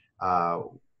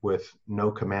with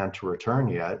no command to return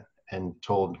yet and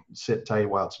told, sit tight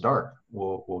while it's dark.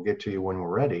 We'll get to you when we're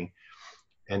ready.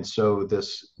 And so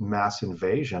this mass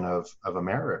invasion of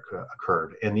America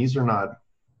occurred. And these are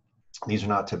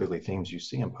not typically themes you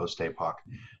see in Post-Apoc.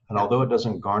 And although it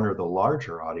doesn't garner the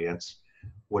larger audience,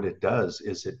 what it does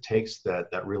is it takes that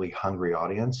really hungry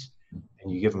audience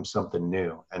and you give them something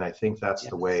new. And I think that's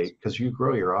the way, because you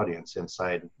grow your audience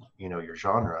inside, your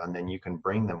genre, and then you can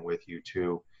bring them with you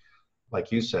to,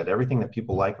 like you said, everything that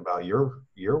people like about your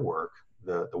work,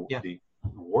 the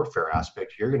warfare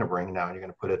aspect, you're going to bring now and you're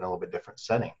going to put it in a little bit different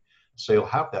setting. So you'll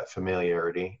have that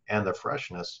familiarity and the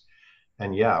freshness.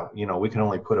 And we can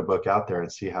only put a book out there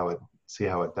and see how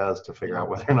it does to figure out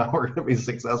whether or not we're going to be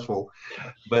successful.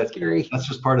 But that's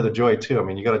just part of the joy too. I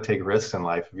mean, you got to take risks in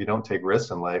life. If you don't take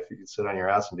risks in life, you can sit on your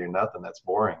ass and do nothing. That's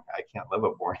boring. I can't live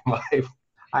a boring life.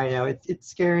 I know it's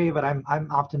scary, but I'm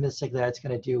optimistic that it's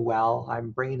going to do well.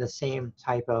 I'm bringing the same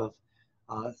type of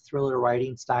thriller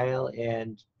writing style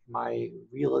and my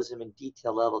realism and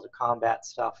detail level to combat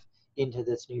stuff into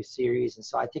this new series. And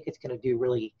so I think it's going to do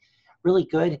really, really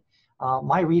good.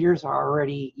 My readers are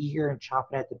already eager and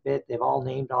chomping at the bit. They've all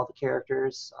named all the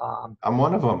characters. I'm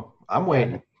one of them. I'm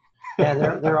waiting. Yeah,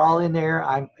 they're all in there.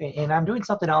 I'm doing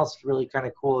something else really kind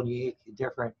of cool and unique and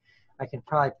different. I can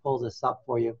probably pull this up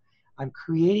for you. I'm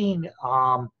creating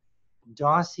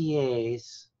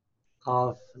dossiers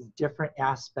of different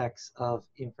aspects of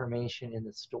information in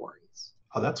the stories.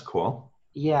 Oh, that's cool.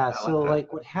 Yeah, I so like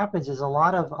like what happens is a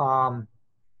lot of we'll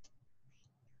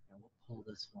pull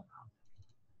this one up.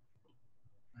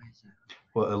 Why is that?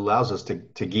 Well, it allows us to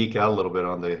geek out a little bit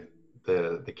on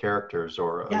the characters,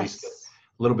 or at least get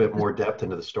a little bit more depth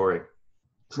into the story.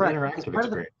 It's an interactive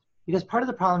experience. Because part of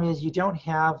the problem is you don't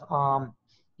have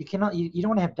you don't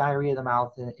want to have diarrhea of the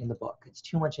mouth in the book. It's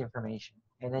too much information,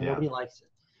 and then nobody likes it.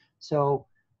 So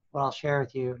what I'll share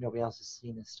with you, nobody else has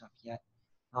seen this stuff yet.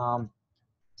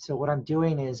 So what I'm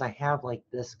doing is I have like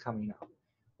this coming up,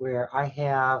 where I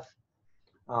have,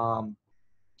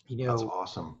 That's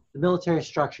awesome. The military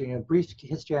structure, brief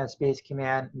history on Space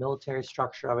Command, military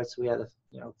structure of it. So we have the,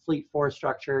 Fleet Force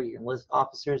structure, you can list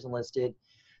officers enlisted,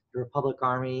 the Republic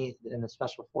Army, and the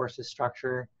Special Forces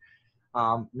structure,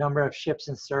 number of ships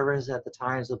and servers at the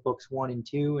times of books 1 and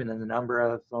 2, and then the number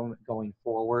of them going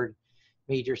forward,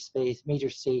 major stations,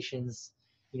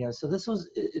 so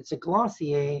it's a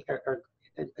glossier, or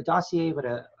a dossier, but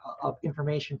of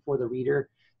information for the reader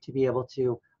to be able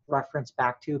to reference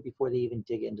back to before they even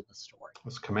dig into the story.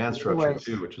 It's command structure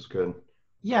too, which is good.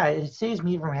 Yeah, it saves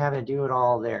me from having to do it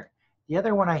all there. The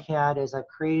other one I had is I've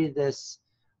created this,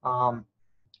 I'm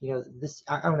going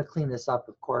to clean this up,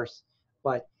 of course,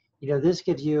 but this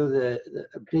gives you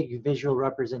a big visual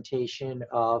representation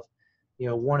of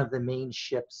one of the main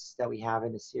ships that we have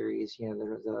in the series,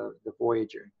 the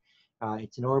Voyager.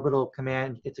 It's an orbital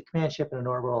command. It's a command ship and an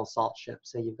orbital assault ship.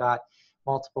 So you've got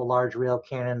multiple large rail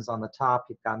cannons on the top.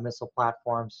 You've got missile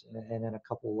platforms and then a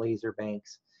couple laser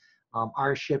banks.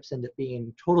 Our ships end up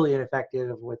being totally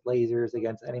ineffective with lasers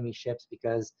against enemy ships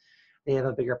because they have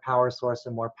a bigger power source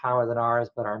and more power than ours.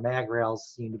 But our mag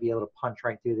rails seem to be able to punch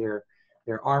right through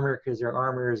their armor, because their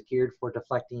armor is geared for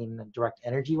deflecting direct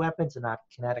energy weapons and not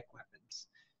kinetic weapons.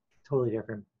 Totally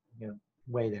different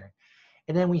way there.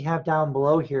 And then we have down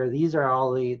below here, these are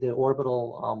all the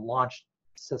orbital launch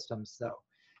systems.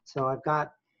 So I've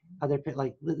got other,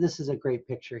 like this is a great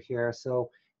picture here. So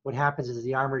what happens is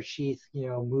the armored sheath,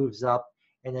 moves up,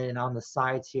 and then on the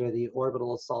sides here, the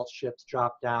orbital assault ships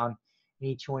drop down. And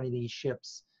each one of these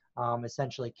ships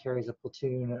essentially carries a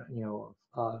platoon,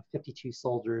 of 52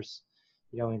 soldiers,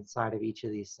 inside of each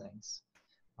of these things.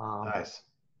 Nice.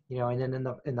 And then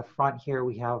in the front here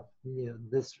we have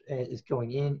this is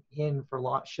going in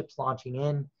for ships launching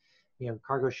in,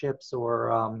 cargo ships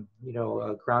or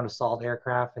ground assault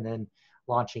aircraft, and then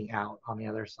launching out on the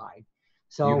other side.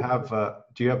 So you have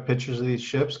do you have pictures of these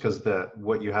ships? Because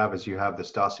what you have is you have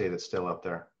this dossier that's still up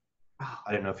there. I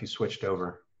didn't know if you switched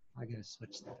over. I gotta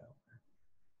switch that over.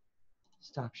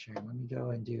 Stop sharing. Let me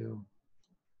go and do.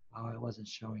 Oh, it wasn't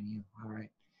showing you. All right.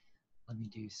 Let me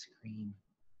do screen.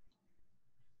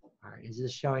 All right, is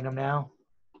this showing them now?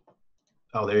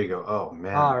 Oh, there you go. Oh,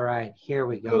 man. All right, here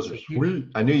we go. Those are sweet.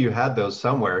 I knew you had those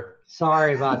somewhere.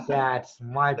 Sorry about that.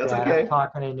 My bad. Okay. I'm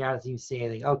talking and you don't see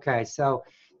anything. Okay, so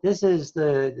this is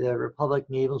the Republic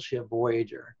naval ship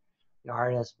Voyager, the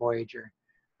RNS Voyager.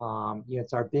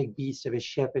 It's our big beast of a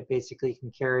ship. It basically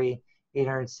can carry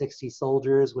 860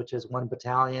 soldiers, which is 1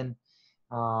 battalion.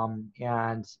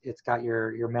 And it's got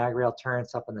your mag rail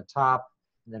turrets up on the top,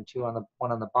 and then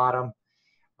one on the bottom.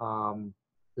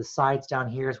 The sides down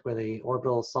here is where the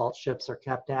orbital assault ships are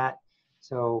kept at.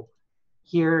 So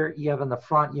here you have in the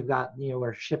front, you've got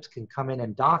where ships can come in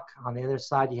and dock. On the other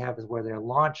side, you have is where they're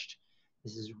launched.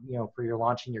 This is for your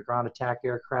launching your ground attack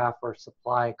aircraft or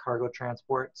supply cargo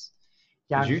transports.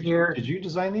 Down here, did you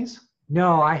design these?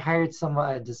 No, I hired some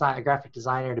a graphic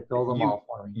designer to build them all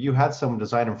for me. You had someone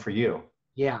design them for you.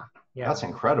 Yeah. That's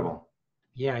incredible.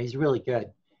 Yeah, he's really good.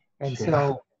 And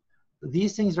so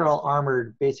these things are all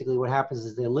armored. Basically, what happens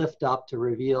is they lift up to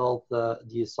reveal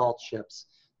the assault ships.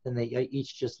 Then they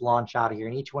each just launch out of here.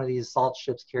 And each one of these assault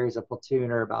ships carries a platoon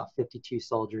or about 52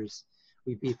 soldiers.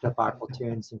 We beefed up our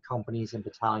platoons and companies and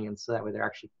battalions, so that way they're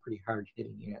actually pretty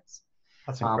hard-hitting units.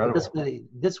 That's incredible.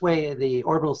 This way, the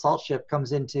orbital assault ship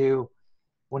comes into,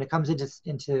 when it comes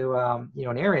into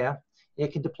an area,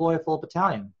 it can deploy a full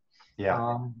battalion.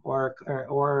 Yeah. Or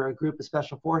a group of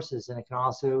special forces, and it can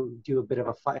also do a bit of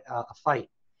a fight.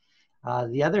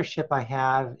 The other ship I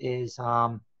have is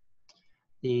the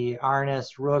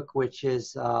RNS Rook, which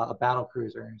is a battle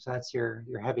cruiser. So that's your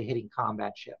heavy hitting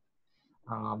combat ship.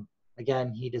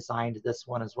 Again, he designed this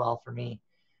one as well for me.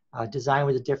 designed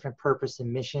with a different purpose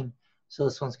and mission. So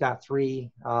this one's got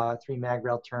three mag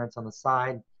rail turrets on the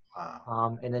side.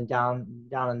 Wow. And then down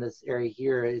in this area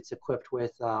here, it's equipped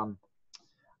with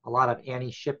a lot of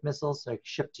anti-ship missiles, like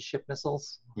ship-to-ship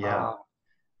missiles. Yeah.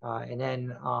 And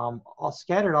then all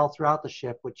scattered all throughout the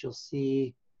ship, which you'll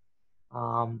see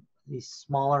these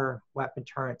smaller weapon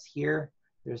turrets here.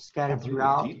 They're scattered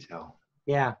throughout. Detail.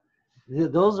 Yeah.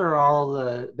 Those are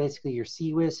all basically your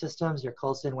CWIS systems, your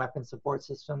close-in weapon support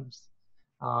systems.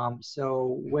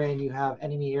 So when you have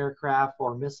enemy aircraft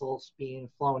or missiles being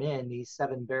flown in, these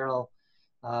 7-barrel,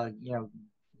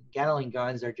 Gatling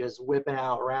guns are just whipping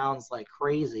out rounds like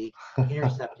crazy,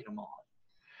 intercepting them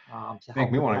all.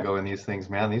 Make me want to go in these things,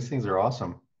 man. These things are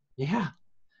awesome. Yeah.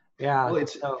 Yeah. Well,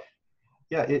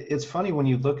 it's funny when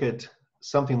you look at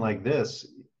something like this.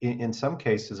 In some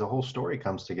cases, a whole story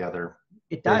comes together.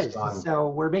 It does. So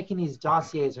we're making these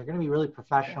dossiers. They're going to be really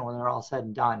professional when they're all said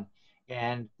and done.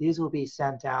 And these will be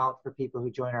sent out for people who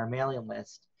join our mailing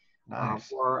list.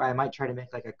 Nice. Or I might try to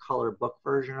make like a color book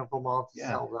version of them all to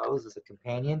sell those as a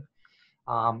companion.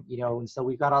 And so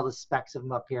we've got all the specs of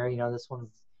them up here. This one's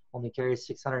only carries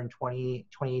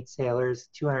 628 sailors,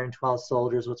 212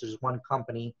 soldiers, which is one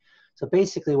company. So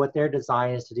basically what their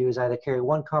design is to do is either carry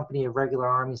one company of regular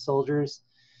Army soldiers,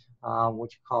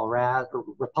 which you call RAS, or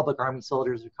Republic Army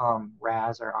soldiers, we call them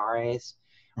RAS or RAs,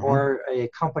 or a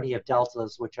company of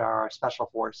Deltas, which are our special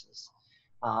forces.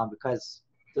 Because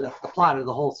the plot of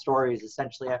the whole story is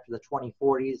essentially after the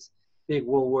 2040s, big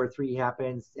World War III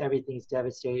happens, everything's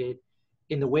devastated.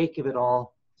 In the wake of it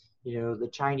all, the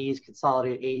Chinese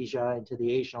consolidate Asia into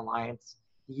the Asian Alliance.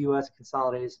 The U.S.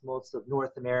 consolidates most of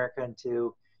North America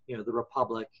into, the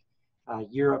Republic.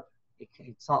 Europe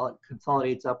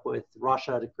consolidates up with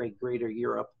Russia to create greater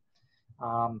Europe.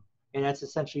 And that's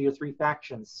essentially your three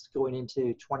factions going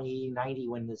into 2090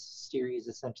 when this series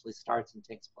essentially starts and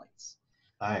takes place.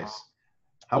 Nice.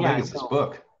 How big is this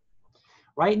book?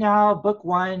 Right now, book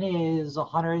one is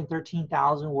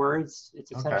 113,000 words.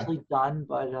 It's essentially done,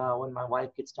 but when my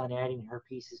wife gets done adding her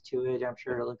pieces to it, I'm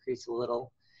sure it'll increase a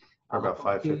little. Or about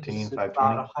 515, 520?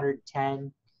 About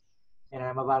 110, and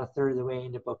I'm about a third of the way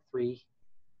into book 3.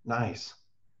 Nice.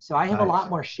 So I have a lot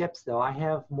more ships, though. I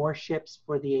have more ships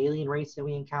for the alien race that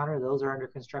we encounter. Those are under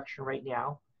construction right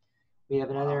now. We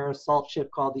have another assault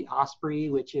ship called the Osprey,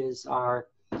 which is our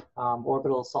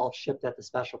orbital assault ship that the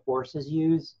Special Forces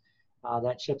use.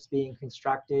 That ship's being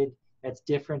constructed. That's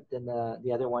different than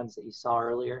the other ones that you saw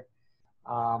earlier.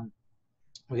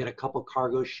 We got a couple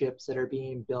cargo ships that are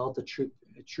being built, a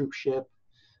troop ship,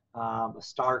 a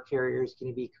star carrier is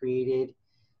going to be created.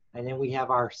 And then we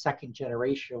have our second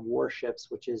generation of warships,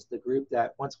 which is the group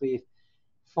that once we've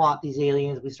fought these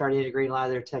aliens, we started integrating a lot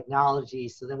of their technology.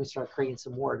 So then we start creating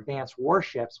some more advanced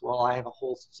warships. Well, I have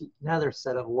another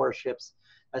set of warships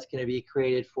that's going to be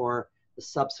created for the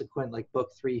subsequent, like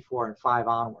book 3, 4, and 5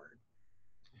 onward.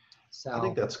 So I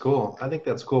think that's cool. What are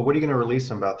you going to release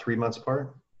them about 3 months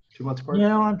apart? 2 months apart?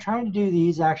 I'm trying to do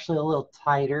these actually a little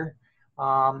tighter.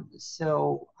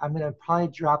 So I'm going to probably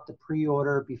drop the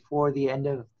pre-order before the end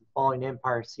of the Falling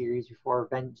Empire series, before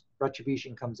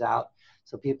Retribution comes out,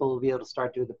 so people will be able to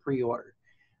start doing the pre-order.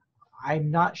 I'm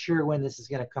not sure when this is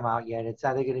going to come out yet. It's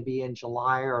either going to be in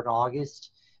July or in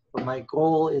August, but my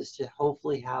goal is to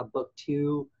hopefully have book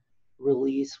 2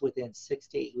 release within 6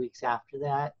 to 8 weeks after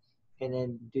that, and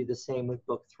then do the same with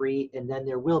book 3, and then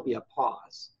there will be a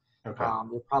pause. Okay.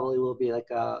 There probably will be like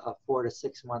a 4 to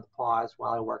 6 month pause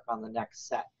while I work on the next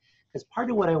set. Because part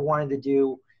of what I wanted to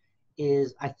do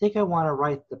is I think I want to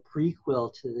write the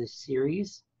prequel to this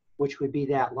series, which would be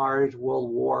that large world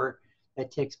war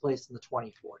that takes place in the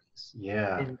 2040s.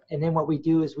 Yeah. And then what we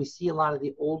do is we see a lot of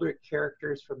the older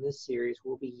characters from this series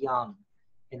will be young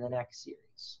in the next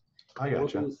series. I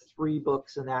gotcha. We'll do 3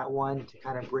 books in that one to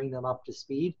kind of bring them up to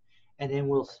speed. And then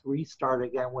we'll restart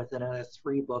again with another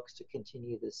 3 books to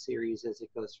continue this series as it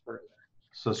goes further.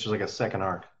 So it's just like a second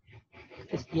arc.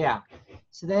 Yeah.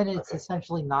 So then it's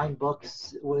essentially 9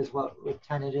 books was what would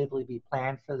tentatively be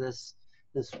planned for this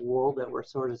world that we're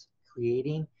sort of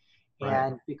creating. Right.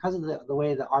 And because of the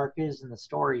way the arc is in the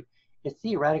story, it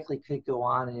theoretically could go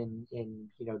on in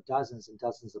dozens and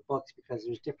dozens of books, because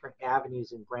there's different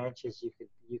avenues and branches you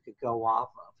could go off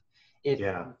of if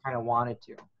you kind of wanted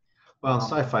to. Well,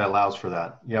 sci-fi allows for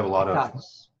that. You have a lot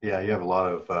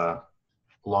of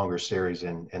longer series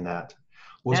in that.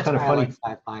 Well, it's kind of funny. I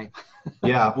like sci-fi.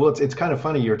 Yeah, well, it's kind of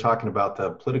funny you're talking about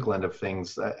the political end of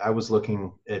things. I was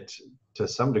looking at, to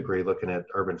some degree, looking at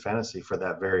urban fantasy for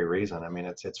that very reason. I mean,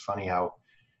 it's funny how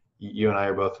you and I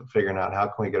are both figuring out how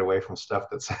can we get away from stuff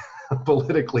that's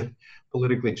politically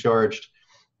charged,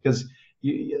 because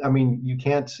I mean,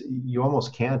 you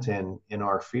almost can't in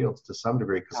our fields to some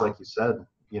degree, because Yeah. like you said,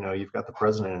 you've got the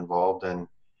president involved, and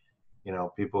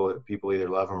people either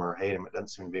love him or hate him. It doesn't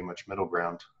seem to be much middle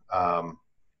ground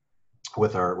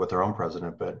with our own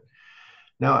president. But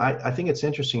no, I think it's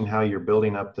interesting how you're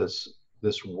building up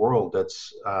this world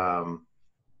that's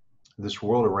this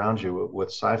world around you with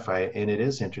sci-fi, and it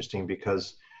is interesting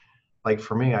because, like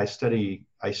for me, I study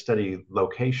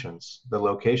locations. The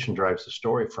location drives the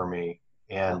story for me,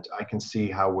 Yeah. and I can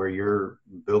see how where you're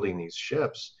building these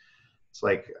ships. It's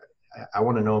like I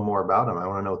want to know more about them. I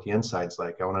want to know what the inside's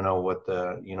like. I want to know what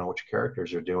what your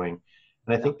characters are doing,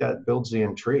 and I Yeah. think that builds the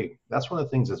intrigue. That's one of the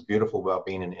things that's beautiful about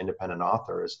being an independent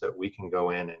author, is that we can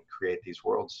go in and create these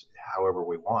worlds however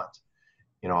we want.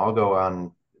 I'll go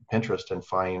on Pinterest and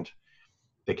find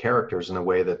the characters in a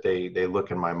way that they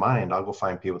look in my mind. I'll go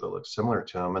find people that look similar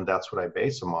to them, and that's what I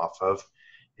base them off of.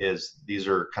 Is these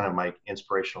are kind of my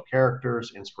inspirational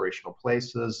characters, inspirational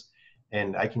places,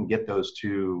 and I can get those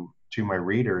to my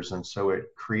readers, and so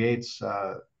it creates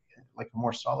like a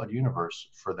more solid universe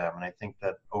for them. And I think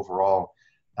that overall,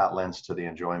 that lends to the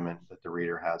enjoyment that the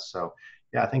reader has. So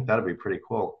yeah, I think that'd be pretty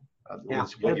cool. At Yeah.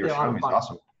 least what It'll be you're a lot showing of me is fun.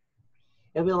 awesome.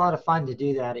 It'll be a lot of fun to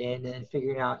do that, and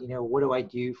figuring out, what do I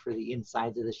do for the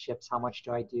insides of the ships? How much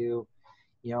do I do?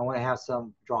 I want to have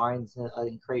some drawings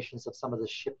and creations of some of the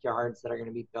shipyards that are going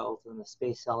to be built and the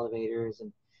space elevators,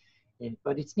 and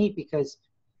but it's neat because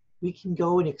we can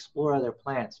go and explore other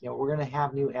planets. We're going to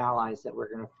have new allies that we're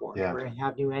going to forge. Yeah. We're going to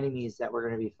have new enemies that we're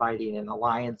going to be fighting, and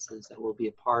alliances that we'll be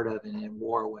a part of and in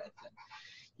war with. And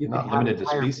you can Not have limited to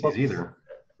entire species books. either.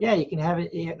 Yeah, you can have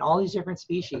it in all these different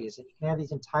species, and you can have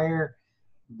these entire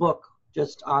book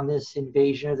just on this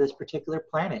invasion of this particular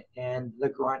planet and the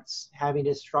grunts having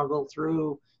to struggle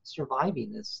through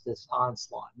surviving this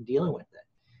onslaught and dealing with it.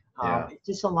 Yeah. It's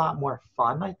just a lot more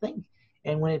fun, I think.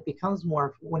 And when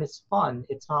when it's fun,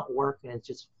 it's not work, and it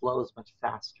just flows much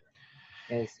faster.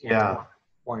 And it's Yeah.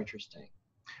 more interesting.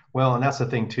 Well, and that's the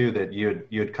thing too that you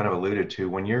had kind of alluded to,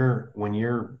 when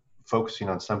you're focusing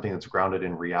on something that's grounded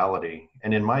in reality.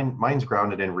 And in mine's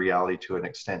grounded in reality to an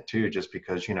extent too, just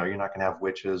because you're not going to have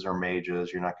witches or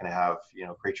mages, you're not going to have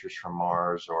creatures from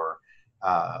Mars or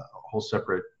whole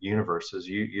separate universes.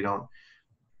 You don't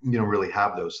really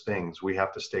have those things. We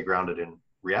have to stay grounded in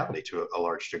reality to a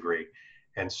large degree.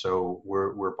 And so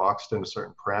we're boxed into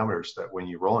certain parameters that when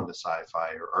you roll into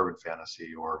sci-fi or urban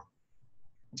fantasy or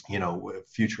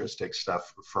futuristic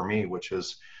stuff for me, which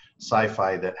is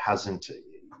sci-fi that hasn't,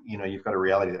 you've got a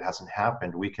reality that hasn't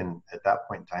happened. We can, at that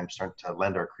point in time, start to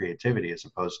lend our creativity as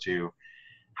opposed to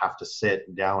have to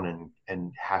sit down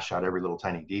and hash out every little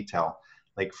tiny detail.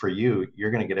 Like for you,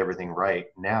 you're going to get everything right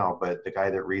now, but the guy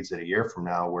that reads it a year from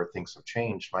now where things have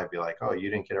changed might be like, oh, you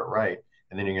didn't get it right.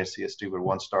 And then you're going to see a stupid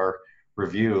 1-star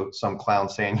review, some clown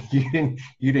saying you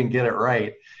didn't get it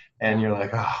right. And you're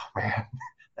like, oh man,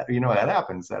 that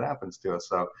happens to us.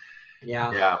 So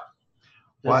yeah.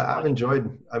 Well, I've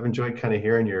enjoyed kind of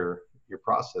hearing your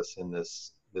process in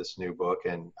this new book,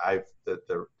 and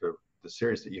the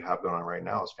series that you have going on right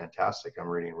now is fantastic. I'm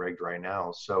reading Rigged right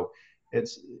now, so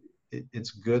it's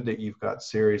good that you've got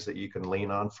series that you can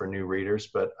lean on for new readers.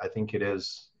 But I think it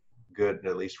is good,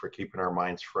 at least for keeping our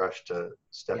minds fresh, to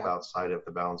step outside of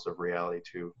the bounds of reality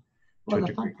to a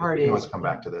degree. Fun part we can always is come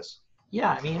back to this.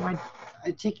 Yeah, I mean,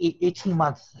 I take 18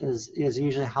 months is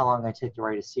usually how long I take to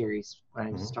write a series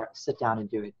when I sit down and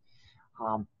do it.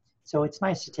 So it's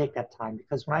nice to take that time,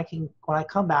 because when I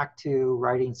come back to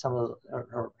writing some of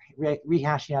or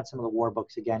rehashing out some of the war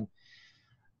books again,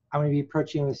 I'm going to be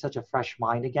approaching it with such a fresh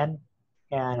mind again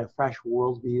and a fresh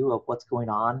worldview of what's going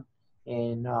on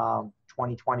in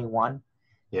 2021.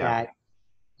 Yeah. That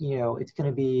it's going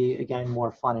to be again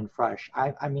more fun and fresh.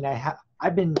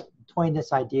 I've been toying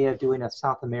this idea of doing a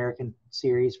South American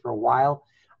series for a while.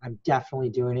 I'm definitely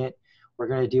doing it. We're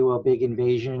going to do a big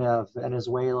invasion of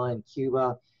Venezuela and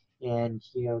Cuba, and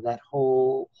that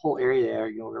whole area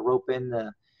there. We're roping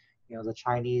the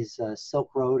Chinese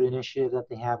Silk Road initiative that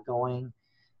they have going.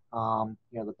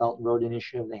 The Belt and Road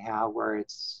initiative they have, where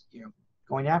it's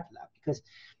going after that, because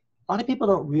a lot of people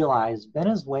don't realize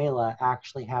Venezuela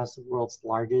actually has the world's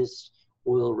largest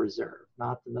oil reserve,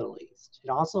 not the Middle East. It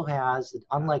also has,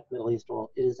 unlike Middle East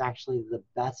oil, it is actually the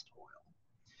best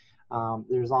oil.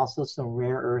 There's also some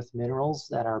rare earth minerals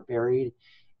that are buried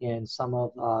in some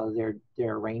of their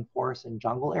rainforest and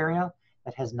jungle area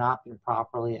that has not been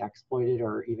properly exploited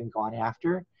or even gone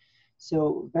after.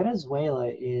 So Venezuela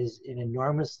is an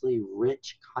enormously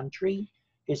rich country.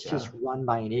 It's just run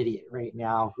by an idiot right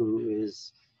now who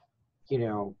is,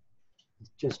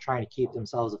 just trying to keep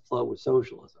themselves afloat with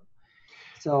socialism.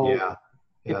 So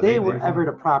If they were ever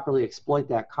to properly exploit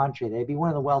that country, they'd be one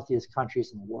of the wealthiest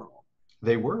countries in the world.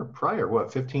 They were prior,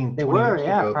 what, 15, they 20 were, years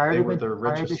yeah, ago, prior they to, were the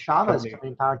prior to richest Chavez company.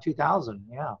 coming in power in 2000,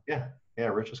 yeah. Yeah,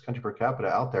 richest country per capita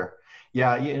out there.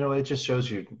 Yeah, it just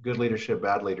shows you good leadership,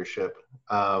 bad leadership.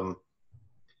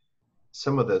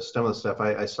 Some of the stuff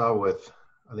I saw with,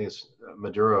 I think it's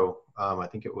Maduro, I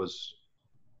think it was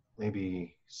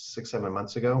maybe 6-7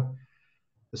 months ago.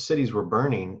 The cities were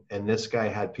burning, and this guy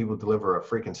had people deliver a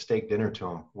freaking steak dinner to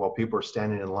him while people were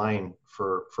standing in line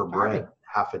for bread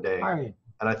half a day.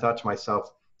 And I thought to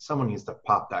myself, someone needs to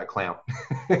pop that clamp.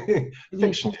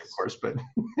 Fictionally, of course, but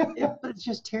but it's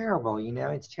just terrible.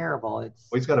 It's terrible. Well,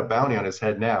 he's got a bounty on his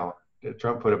head now.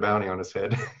 Trump put a bounty on his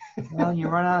head. Well, you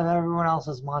run out of everyone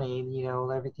else's money,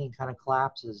 and everything kind of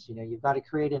collapses. You've got to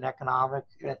create an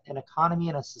economy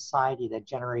and a society that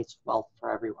generates wealth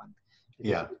for everyone.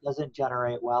 Because if it doesn't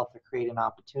generate wealth or create an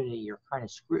opportunity, you're kind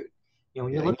of screwed.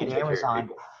 When you look at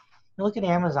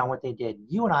Amazon, what they did.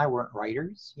 You and I weren't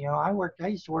writers. I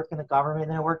used to work in the government,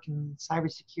 and I worked in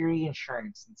cybersecurity,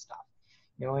 insurance, and stuff.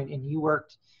 And you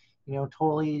worked,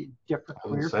 totally different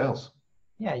career. Sales.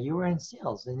 Yeah, you were in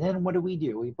sales. And then what did?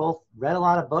 We both read a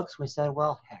lot of books. We said,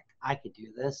 well, heck, I could do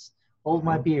this. Hold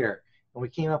my beer. And we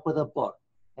came up with a book.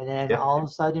 And then all of a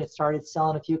sudden it started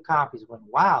selling a few copies. Went,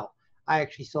 wow, I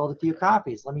actually sold a few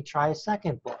copies. Let me try a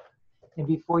second book. And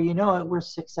before you know it, we're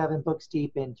 6-7 books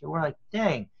deep into it. We're like,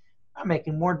 dang, I'm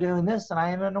making more doing this than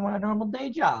I am in my normal day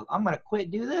job. I'm going to quit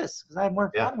and do this because I have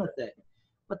more fun with it.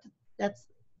 But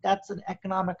that's an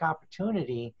economic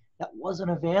opportunity that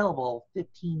wasn't available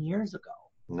 15 years ago.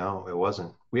 No, it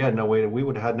wasn't. We had no way we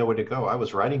would have had nowhere to go. I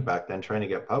was writing back then trying to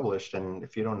get published. And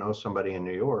if you don't know somebody in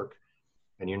New York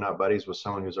and you're not buddies with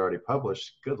someone who's already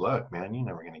published, good luck, man. You're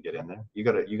never going to get in there. You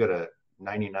got a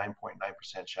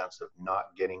 99.9% chance of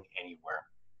not getting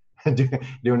anywhere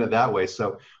doing it that way.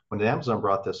 So when Amazon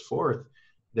brought this forth,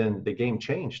 then the game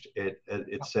changed. It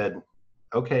said,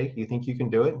 okay, you think you can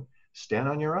do it? Stand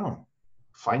on your own.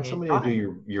 Find somebody to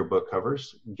do your book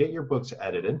covers, get your books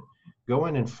edited, go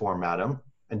in and format them,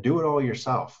 and do it all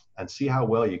yourself and see how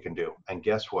well you can do. And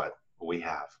guess what? We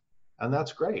have. And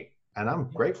that's great. And I'm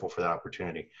grateful for that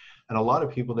opportunity. And a lot of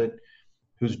people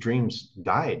whose dreams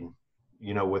died,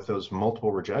 with those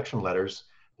multiple rejection letters,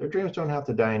 their dreams don't have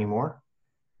to die anymore.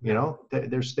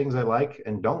 There's things I like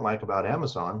and don't like about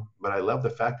Amazon, but I love the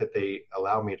fact that they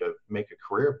allow me to make a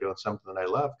career of doing something that I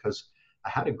love, because I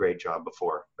had a great job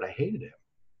before, but I hated it.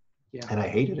 Yeah. And I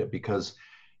hated it because,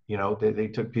 they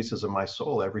took pieces of my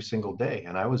soul every single day,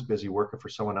 and I was busy working for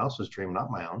someone else's dream, not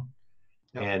my own.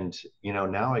 Yep. And,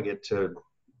 now I get to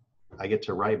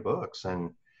write books and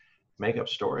make up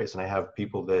stories, and I have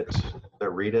people that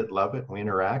read it, love it. We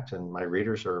interact, and my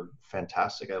readers are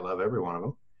fantastic. I love every one of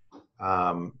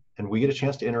them. And we get a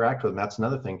chance to interact with them. That's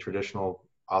another thing traditional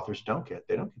authors don't get.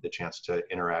 They don't get the chance to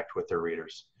interact with their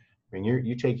readers. I mean,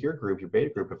 you take your group, your beta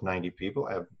group of 90 people.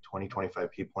 I have 20,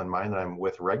 25 people in mind that I'm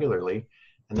with regularly.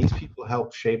 And these people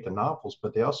help shape the novels,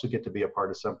 but they also get to be a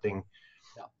part of something,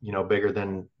 bigger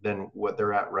than what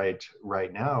they're at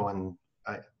right now. And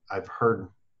I've heard,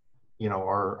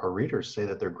 our readers say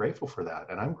that they're grateful for that.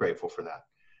 And I'm grateful for that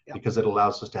because it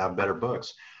allows us to have better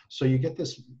books. So you get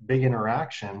this big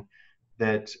interaction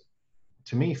that,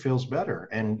 to me, feels better.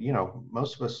 And,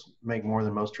 most of us make more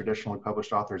than most traditionally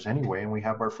published authors anyway, and we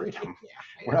have our freedom.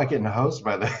 We're not getting hosed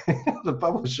by the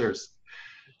publishers.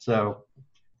 So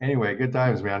anyway, good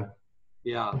times, man.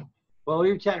 Yeah. Well, we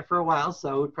were chatting for a while,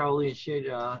 so we probably should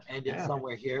end it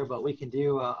somewhere here, but we can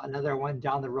do another one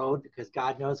down the road, because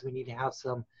God knows we need to have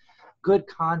some good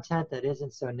content that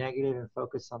isn't so negative and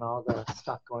focus on all the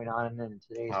stuff going on in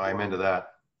today's world. I'm into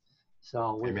that.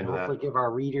 So we can hopefully give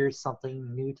our readers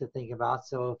something new to think about.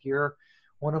 So if you're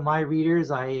one of my readers,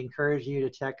 I encourage you to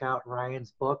check out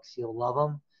Ryan's books. You'll love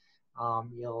them.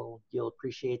 You'll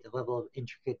appreciate the level of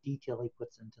intricate detail he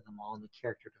puts into them all in the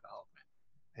character development.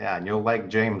 Yeah, and you'll like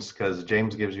James, because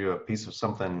James gives you a piece of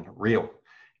something real.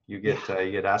 You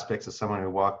get aspects of someone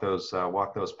who walked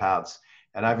those paths.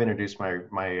 And I've introduced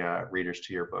my readers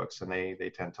to your books, and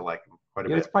they tend to like them quite a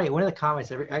bit. It's funny. One of the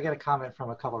comments, I got a comment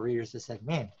from a couple of readers that said,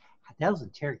 "Man, those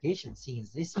interrogation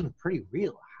scenes, they seem pretty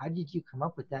real. How did you come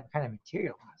up with that kind of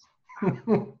material?"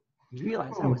 You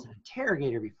realize I was an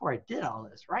interrogator before I did all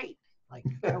this, right? Like,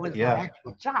 that was my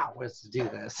actual job, was to do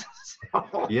this.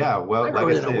 So, yeah, well, I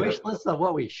wrote a wish list of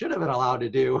what we should have been allowed to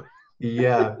do.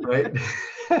 Yeah, right.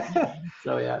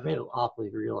 So yeah, it made it awfully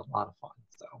real and a lot of fun.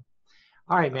 So,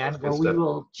 all right, man. Well, we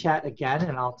will chat again,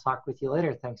 and I'll talk with you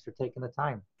later. Thanks for taking the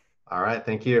time. All right,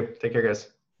 thank you. Take care, guys.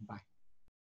 Bye.